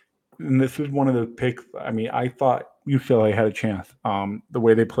UCLA. And this is one of the picks. I mean, I thought UCLA had a chance. The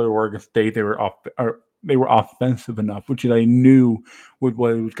way they played Oregon State, they were offensive enough, which I knew was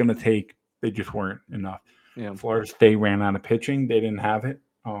what it was going to take. They just weren't enough. Yeah. Florida State ran out of pitching; they didn't have it.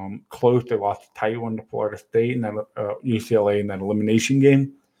 Close. They lost a tight one to Florida State and then UCLA in that elimination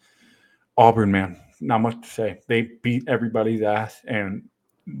game. Auburn, man, not much to say. They beat everybody's ass and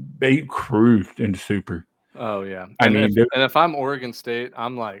they cruised into Super. Oh yeah, and if I'm Oregon State,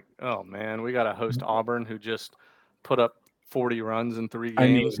 I'm like, oh man, we got to host Auburn, who just put up 40 runs in 3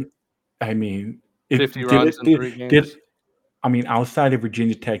 games. I mean, 50 runs in 3 games. Outside of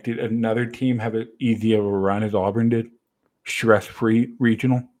Virginia Tech, did another team have an easy of a run as Auburn did? Stress-free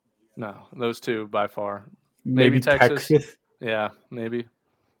regional? No, those two by far. Maybe Texas. Yeah, maybe.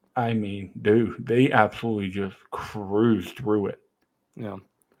 I mean, dude, they absolutely just cruised through it. Yeah.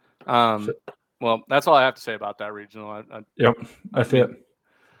 Well, that's all I have to say about that regional. Yep, that's it.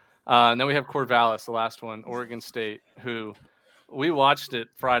 And then we have Corvallis, the last one, Oregon State, who we watched it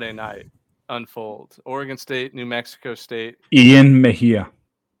Friday night unfold. Oregon State, New Mexico State. Ian Mejia.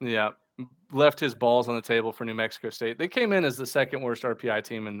 Yeah, left his balls on the table for New Mexico State. They came in as the second worst RPI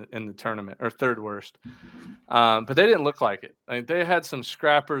team in the tournament, or third worst. But they didn't look like it. I mean, they had some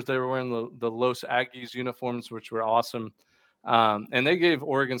scrappers. They were wearing the Los Aggies uniforms, which were awesome. And they gave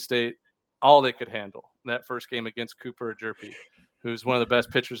Oregon State all they could handle that first game against Cooper Ajerpe, who's one of the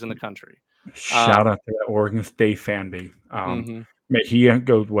best pitchers in the country. Shout out to that Oregon State fan base. Mejia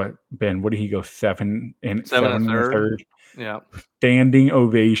goes what, Ben? What did he go? 7 and a third. Yeah, standing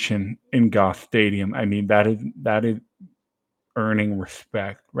ovation in Goss Stadium. I mean, that is earning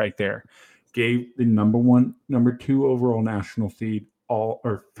respect right there. Gave the number 2 overall national seed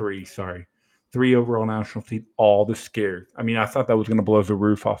three overall national seed, all the scares. I mean, I thought that was going to blow the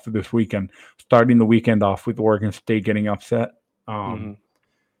roof off of this weekend, starting the weekend off with Oregon State getting upset.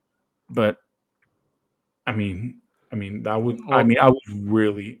 But I mean, that was. I was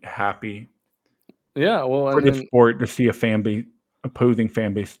really happy. Yeah, well, for the sport to see opposing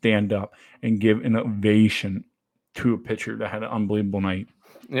fan base stand up and give an ovation to a pitcher that had an unbelievable night.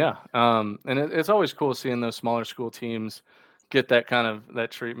 Yeah, and it's always cool seeing those smaller school teams get that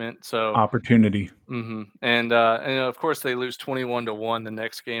treatment. So opportunity. And of course they lose 21-1 the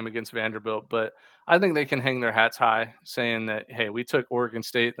next game against Vanderbilt, but I think they can hang their hats high, saying that, hey, we took Oregon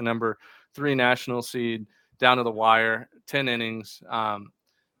State, the number 3 national seed, down to the wire, 10 innings. New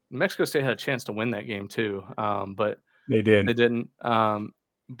Mexico State had a chance to win that game too, but they didn't.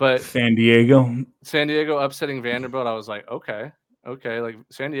 But San Diego upsetting Vanderbilt, I was like, okay, like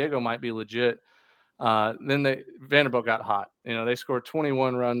San Diego might be legit. Then Vanderbilt got hot. They scored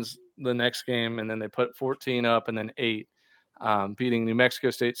 21 runs the next game, and then they put 14 up and then 8, beating New Mexico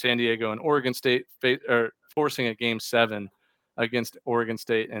State, San Diego, and Oregon State, forcing a game 7 against Oregon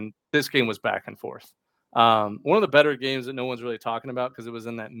State. And this game was back and forth. One of the better games that no one's really talking about because it was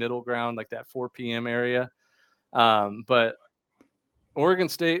in that middle ground, like that 4 p.m. area. But Oregon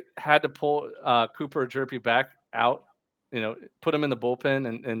State had to pull Cooper Ajerpe back out, put him in the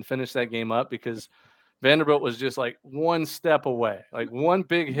bullpen and finish that game up because Vanderbilt was just like one step away, like one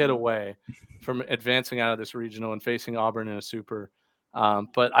big hit away from advancing out of this regional and facing Auburn in a Super.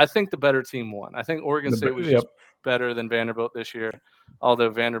 But I think the better team won. I think Oregon State was just better than Vanderbilt this year, although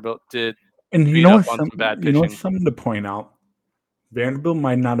Vanderbilt did And you beat know up what's on some bad you know what's pitching. something to point out? Vanderbilt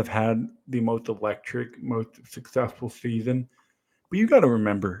might not have had the most electric, most successful season, but you got to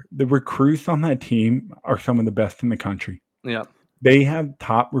remember the recruits on that team are some of the best in the country. Yeah. They have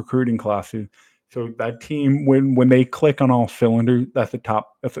top recruiting classes. So that team, when they click on all cylinders, that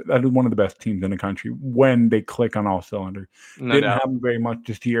is one of the best teams in the country. When they click on all cylinders, No didn't doubt. happen very much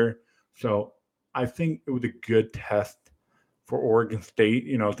this year. So I think it was a good test for Oregon State,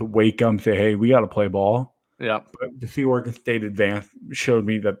 to wake up and say, "Hey, we got to play ball." Yeah. But to see Oregon State advance showed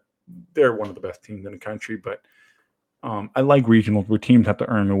me that they're one of the best teams in the country. But I like regionals where teams have to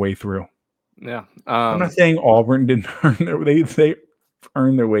earn their way through. Yeah. I'm not saying Auburn didn't earn they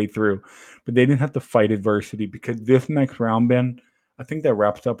earned their way through, but they didn't have to fight adversity because this next round, Ben, I think that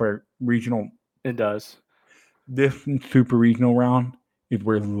wraps up our regional. It does. This super regional round is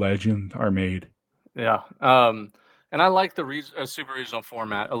where legends are made. Yeah. And I like the super regional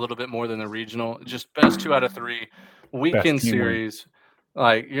format a little bit more than the regional. Just best 2 out of 3 weekend Best team wins. series.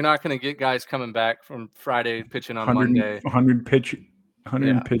 Like you're not going to get guys coming back from Friday pitching on 100 Monday. 100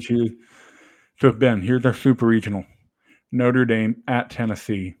 Yeah. pitches. So Ben, here's our super regional. Notre Dame at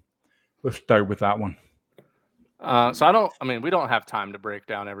Tennessee. Let's start with that one. We don't have time to break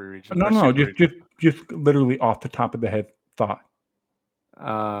down every region. No, just literally off the top of the head thought.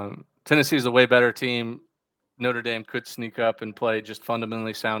 Tennessee is a way better team. Notre Dame could sneak up and play just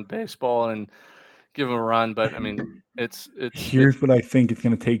fundamentally sound baseball and give them a run. But I mean, Here's what I think it's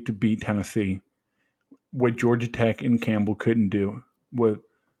going to take to beat Tennessee. What Georgia Tech and Campbell couldn't do with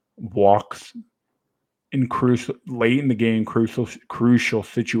walks in late in the game, crucial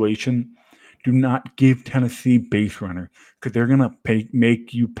situation. Do not give Tennessee base runner because they're going to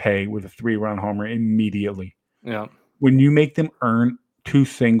make you pay with a 3-run homer immediately. Yeah. When you make them earn 2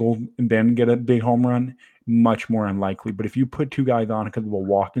 singles and then get a big home run, much more unlikely. But if you put 2 guys on because of a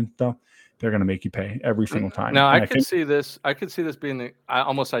walk and stuff, they're going to make you pay every single time. Now, I could see this being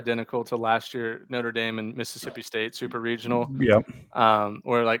almost identical to last year Notre Dame and Mississippi State Super Regional. Yep.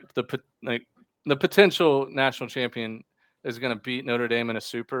 Where the potential national champion is going to beat Notre Dame in a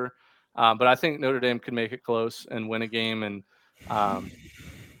super. But I think Notre Dame could make it close and win a game. And I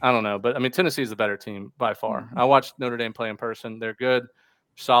don't know. But, I mean, Tennessee is the better team by far. I watched Notre Dame play in person. They're good,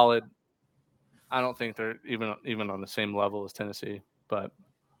 solid. I don't think they're even on the same level as Tennessee. But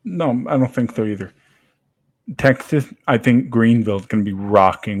no, I don't think so either. Texas, I think Greenville's going to be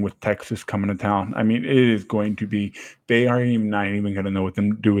rocking with Texas coming to town. I mean, it is going to be – they are not even going to know what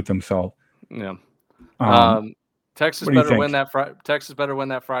to do with themselves. Yeah. Texas better win that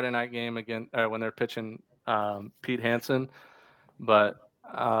Friday night game again when they're pitching Pete Hansen. But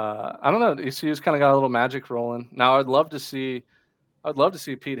I don't know. ECU's kind of got a little magic rolling. Now I'd love to see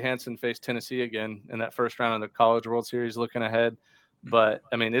Pete Hansen face Tennessee again in that first round of the College World Series looking ahead. But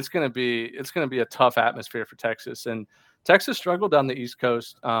I mean, it's going to be a tough atmosphere for Texas, and Texas struggled down the East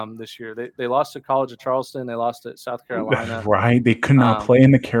Coast this year. They lost to College of Charleston. They lost at South Carolina. Right. They could not play in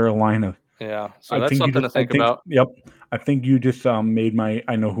the Carolina. Yeah. So that's something to think about. Yep. I think you just made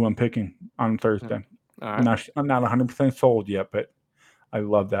I know who I'm picking on Thursday. All right. I'm not 100% sold yet, but I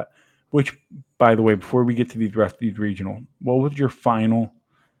love that. Which, by the way, before we get to these rest of these regional, what was your final?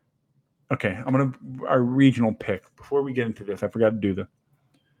 Okay, our regional pick. Before we get into this, I forgot to do this.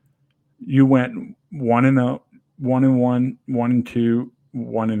 You went 1-0, 1-1, 1-2, 1-3,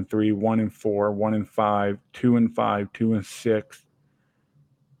 1-4, 1-5, 2-5, 2-6,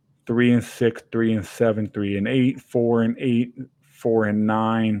 3-6, 3-7, 3-8, 4-8,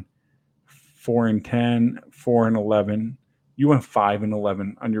 4-9, 4-10, 4-11. You went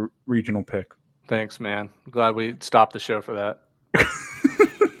 5-11 on your regional pick. Thanks, man. Glad we stopped the show for that.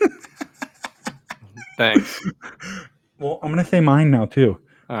 Thanks. Well, I'm going to say mine now too.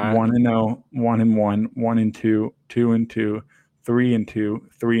 All right. 1-0, 1-1, 1-2, 2-2, 3-2,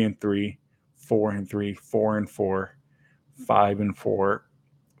 3-3, 4-3, 4-4, 5-4,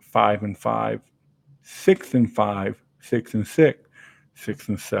 5-5, 6-5, 6-6,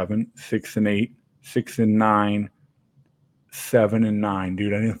 6-7, 6-8, 6-9, 7-9.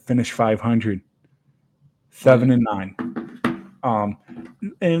 Dude, I didn't finish 500. 7-9.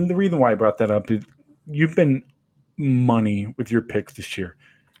 And the reason why I brought that up is you've been money with your picks this year.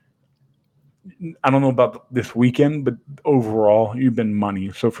 I don't know about this weekend, but overall, you've been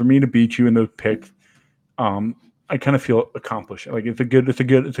money. So for me to beat you in those picks, I kind of feel accomplished. Like it's a good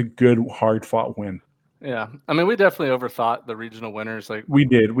hard fought win. Yeah, I mean, we definitely overthought the regional winners. Like we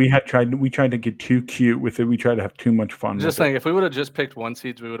did. We tried to get too cute with it. We tried to have too much fun. Just think, if we would have just picked 1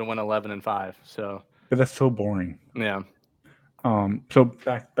 seeds, we would have won 11-5. So, but that's so boring. Yeah. So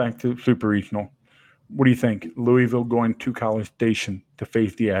back to Super Regional. What do you think? Louisville going to College Station to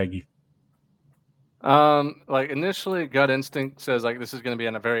face the Aggies. Like initially, gut instinct says like this is going to be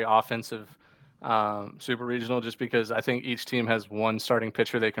in a very offensive super regional, just because I think each team has one starting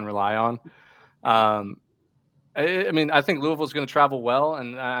pitcher they can rely on. I mean, I think Louisville's going to travel well,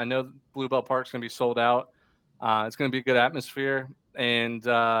 and I know Bluebell Park's going to be sold out. It's going to be a good atmosphere, and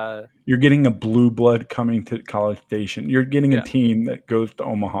You're getting a blue blood coming to College Station. You're getting a Yeah. team that goes to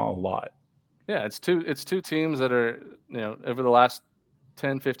Omaha a lot. yeah, it's two teams that are over the last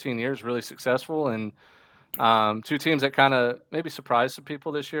 10, 15 years really successful, and two teams that kind of maybe surprised some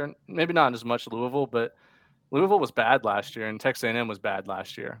people this year. Maybe not as much Louisville, but Louisville was bad last year, and Texas A&M was bad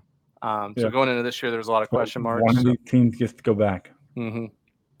last year. So Yeah. going into this year, there was a lot of So question marks. one of these teams gets to go back.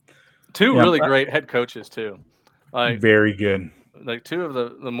 Two Yeah, really but- great head coaches too, like Very good. two of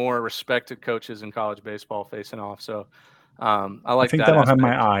the more respected coaches in college baseball facing off. So I I like think that. that'll have aspect.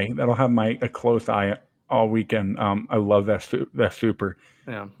 my eye. That'll have a close eye all weekend. I love that super.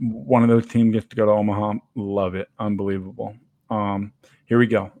 Yeah. One of those teams gets to go to Omaha. Love it. Unbelievable. Here we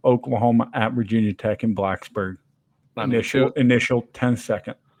go. Oklahoma at Virginia Tech in Blacksburg. I mean, Initial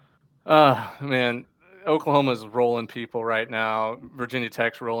 10-second. Man, Oklahoma's rolling people right now. Virginia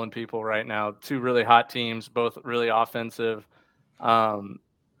Tech's rolling people right now. Two really hot teams, both really offensive.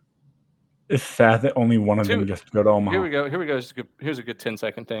 It's sad that only one of them gets to go to Omaha. Here we go. Here's a good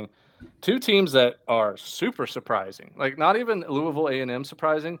 10-second thing. Two teams that are super surprising. Like not even Louisville A&M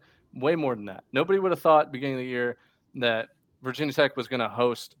surprising. Way more than that. Nobody would have thought beginning of the year that Virginia Tech was going to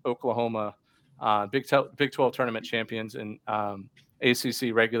host Oklahoma, Big 12 tournament champions and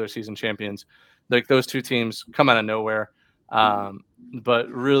ACC regular season champions. Like those two teams come out of nowhere, but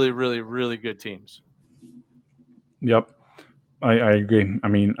really, really, really good teams. Yep, I agree. I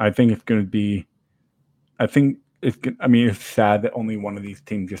mean, I think it's going to be. I think it's. I mean, it's sad that only one of these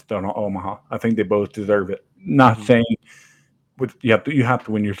teams gets done to Omaha. I think they both deserve it. Not saying you have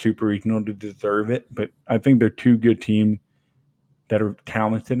to win your super regional to deserve it, but I think they're two good teams that are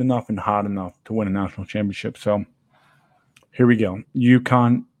talented enough and hot enough to win a national championship. So here we go.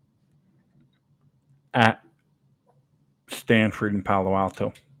 UConn at Stanford in Palo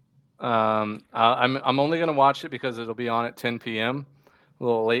Alto. I'm only going to watch it because it'll be on at 10 p.m. A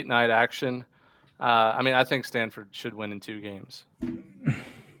little late night action. I mean, I think Stanford should win in 2 games.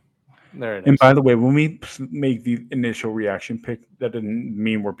 There it is. And by the way, when we make the initial reaction pick, that doesn't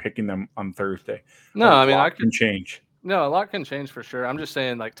mean we're picking them on Thursday. No, I mean, I can change. No, a lot can change for sure. I'm just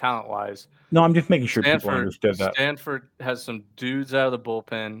saying, like talent wise. No, I'm just making sure people understood that. Stanford has some dudes out of the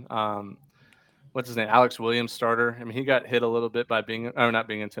bullpen. What's his name? Alex Williams, starter. I mean, he got hit a little bit by not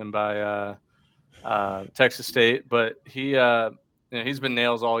Binghamton, by Texas State, but he's been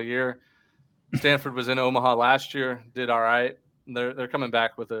nails all year. Stanford was in Omaha last year, did all right. They're coming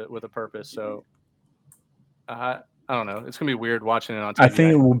back with a purpose. So I don't know. It's gonna be weird watching it on TV. I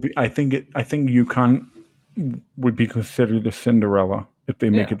think it will be. I think UConn would be considered the Cinderella if they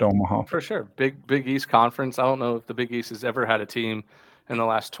make it to Omaha. For sure. Big East Conference. I don't know if the Big East has ever had a team in the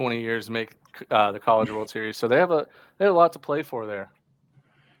last 20 years make the College World Series. So they have a lot to play for there.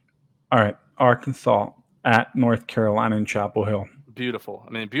 All right. Arkansas at North Carolina in Chapel Hill. Beautiful.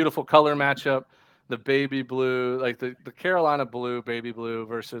 I mean, beautiful color matchup. The baby blue, like the Carolina blue, baby blue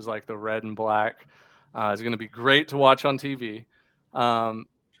versus like the red and black is going to be great to watch on TV.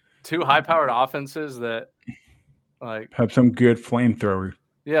 Two high-powered offenses that like have some good flamethrowers.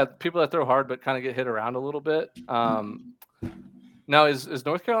 Yeah, people that throw hard but kind of get hit around a little bit. Now, is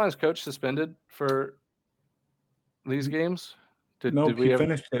North Carolina's coach suspended for these games? He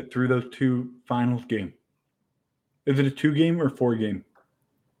finished it through those 2 finals games. Is it a 2-game or 4-game?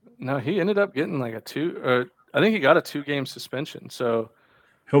 No, he ended up getting like a 2. I think he got a 2-game suspension. So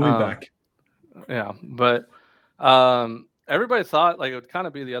he'll be back. Yeah, but everybody thought like it would kind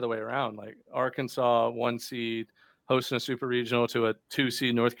of be the other way around, like Arkansas 1 seed hosting a super regional to a 2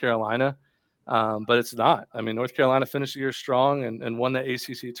 seed North Carolina. But it's not. I mean, North Carolina finished the year strong and won the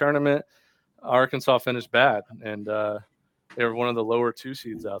ACC tournament. Arkansas finished bad, and they were one of the lower 2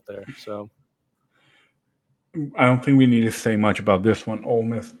 seeds out there. So I don't think we need to say much about this one. Ole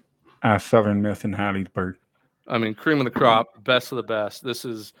Miss at Southern Miss in Hattiesburg. I mean, cream of the crop, best of the best. This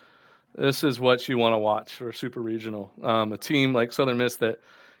is what you want to watch for super regional. A team like Southern Miss that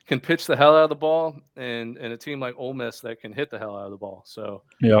can pitch the hell out of the ball, and a team like Ole Miss that can hit the hell out of the ball. So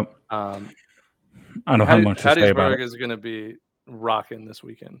yep. I don't have much to say about it. Hattiesburg is going to be rocking this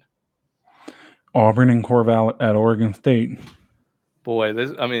weekend. Auburn and Corval at Oregon State. Boy,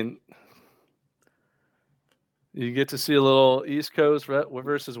 you get to see a little East Coast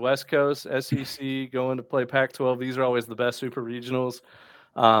versus West Coast, SEC going to play Pac-12. These are always the best super regionals.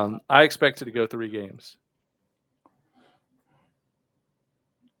 I expect it to go 3 games.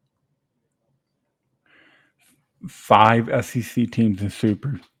 5 SEC teams in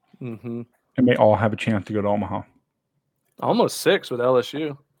Super, Mm-hmm. and they all have a chance to go to Omaha. Almost 6 with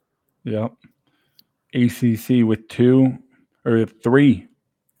LSU. Yep. ACC with 2 or 3.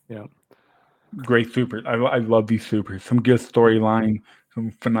 Yeah. Great Supers. I love these Supers. Some good storyline,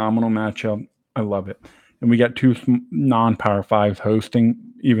 some phenomenal matchup. I love it. And we got 2 non-Power 5s hosting.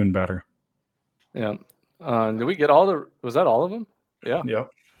 Even better. Yeah. Did we get all the? Was that all of them? Yeah. Yep.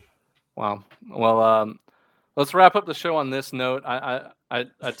 Wow. Well, let's wrap up the show on this note. I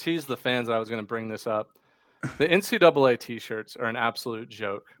teased the fans that I was going to bring this up. The NCAA T-shirts are an absolute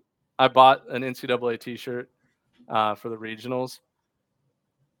joke. I bought an NCAA T-shirt for the regionals.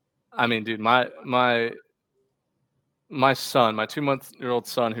 I mean, dude, my son, my 2-month-old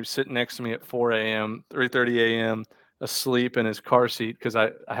son, who's sitting next to me at 4 a.m., 3:30 a.m., asleep in his car seat because I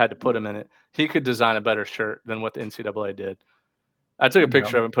had to put him in it. He could design a better shirt than what the NCAA did. I took a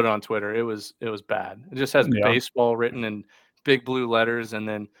picture of it and put it on Twitter. It was bad. It just has baseball written in big blue letters, and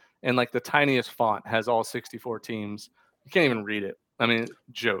then in like the tiniest font has all 64 teams. You can't even read it. I mean,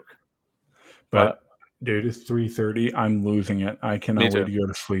 joke. But dude, it's 3:30. I'm losing it. I cannot wait to go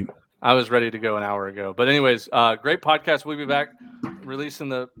to sleep. I was ready to go an hour ago. But anyways, great podcast. We'll be back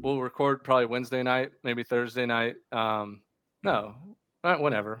we'll record probably Wednesday night, maybe Thursday night. No,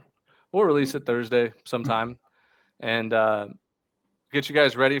 whenever. We'll release it Thursday sometime. And get you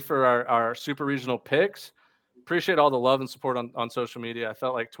guys ready for our super regional picks. Appreciate all the love and support on social media. I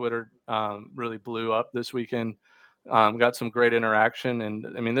felt like Twitter really blew up this weekend. Got some great interaction. And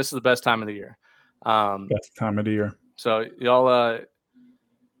I mean, this is the best time of the year. Best time of the year. So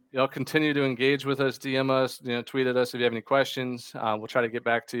y'all continue to engage with us, DM us, tweet at us if you have any questions. We'll try to get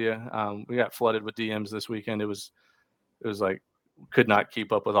back to you. We got flooded with DMs this weekend. It was like could not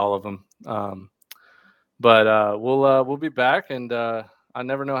keep up with all of them. But we'll be back, and I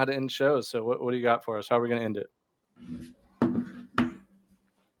never know how to end shows. So what do you got for us? How are we going to end it?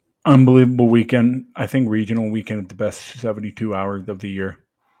 Unbelievable weekend. I think regional weekend is the best 72 hours of the year.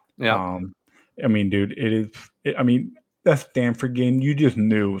 Yeah. I mean, dude, that Stanford game, you just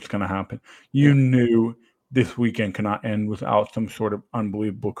knew it was going to happen. You knew this weekend cannot end without some sort of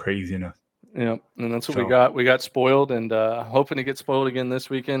unbelievable craziness. Yeah, and that's what we got. We got spoiled, and hoping to get spoiled again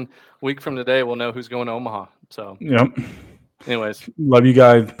this weekend. Week from today, we'll know who's going to Omaha. So, yep. Anyways, love you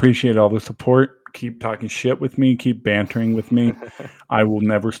guys. Appreciate all the support. Keep talking shit with me. Keep bantering with me. I will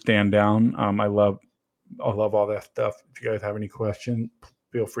never stand down. I love all that stuff. If you guys have any questions,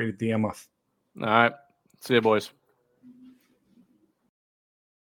 feel free to DM us. All right. See you, boys.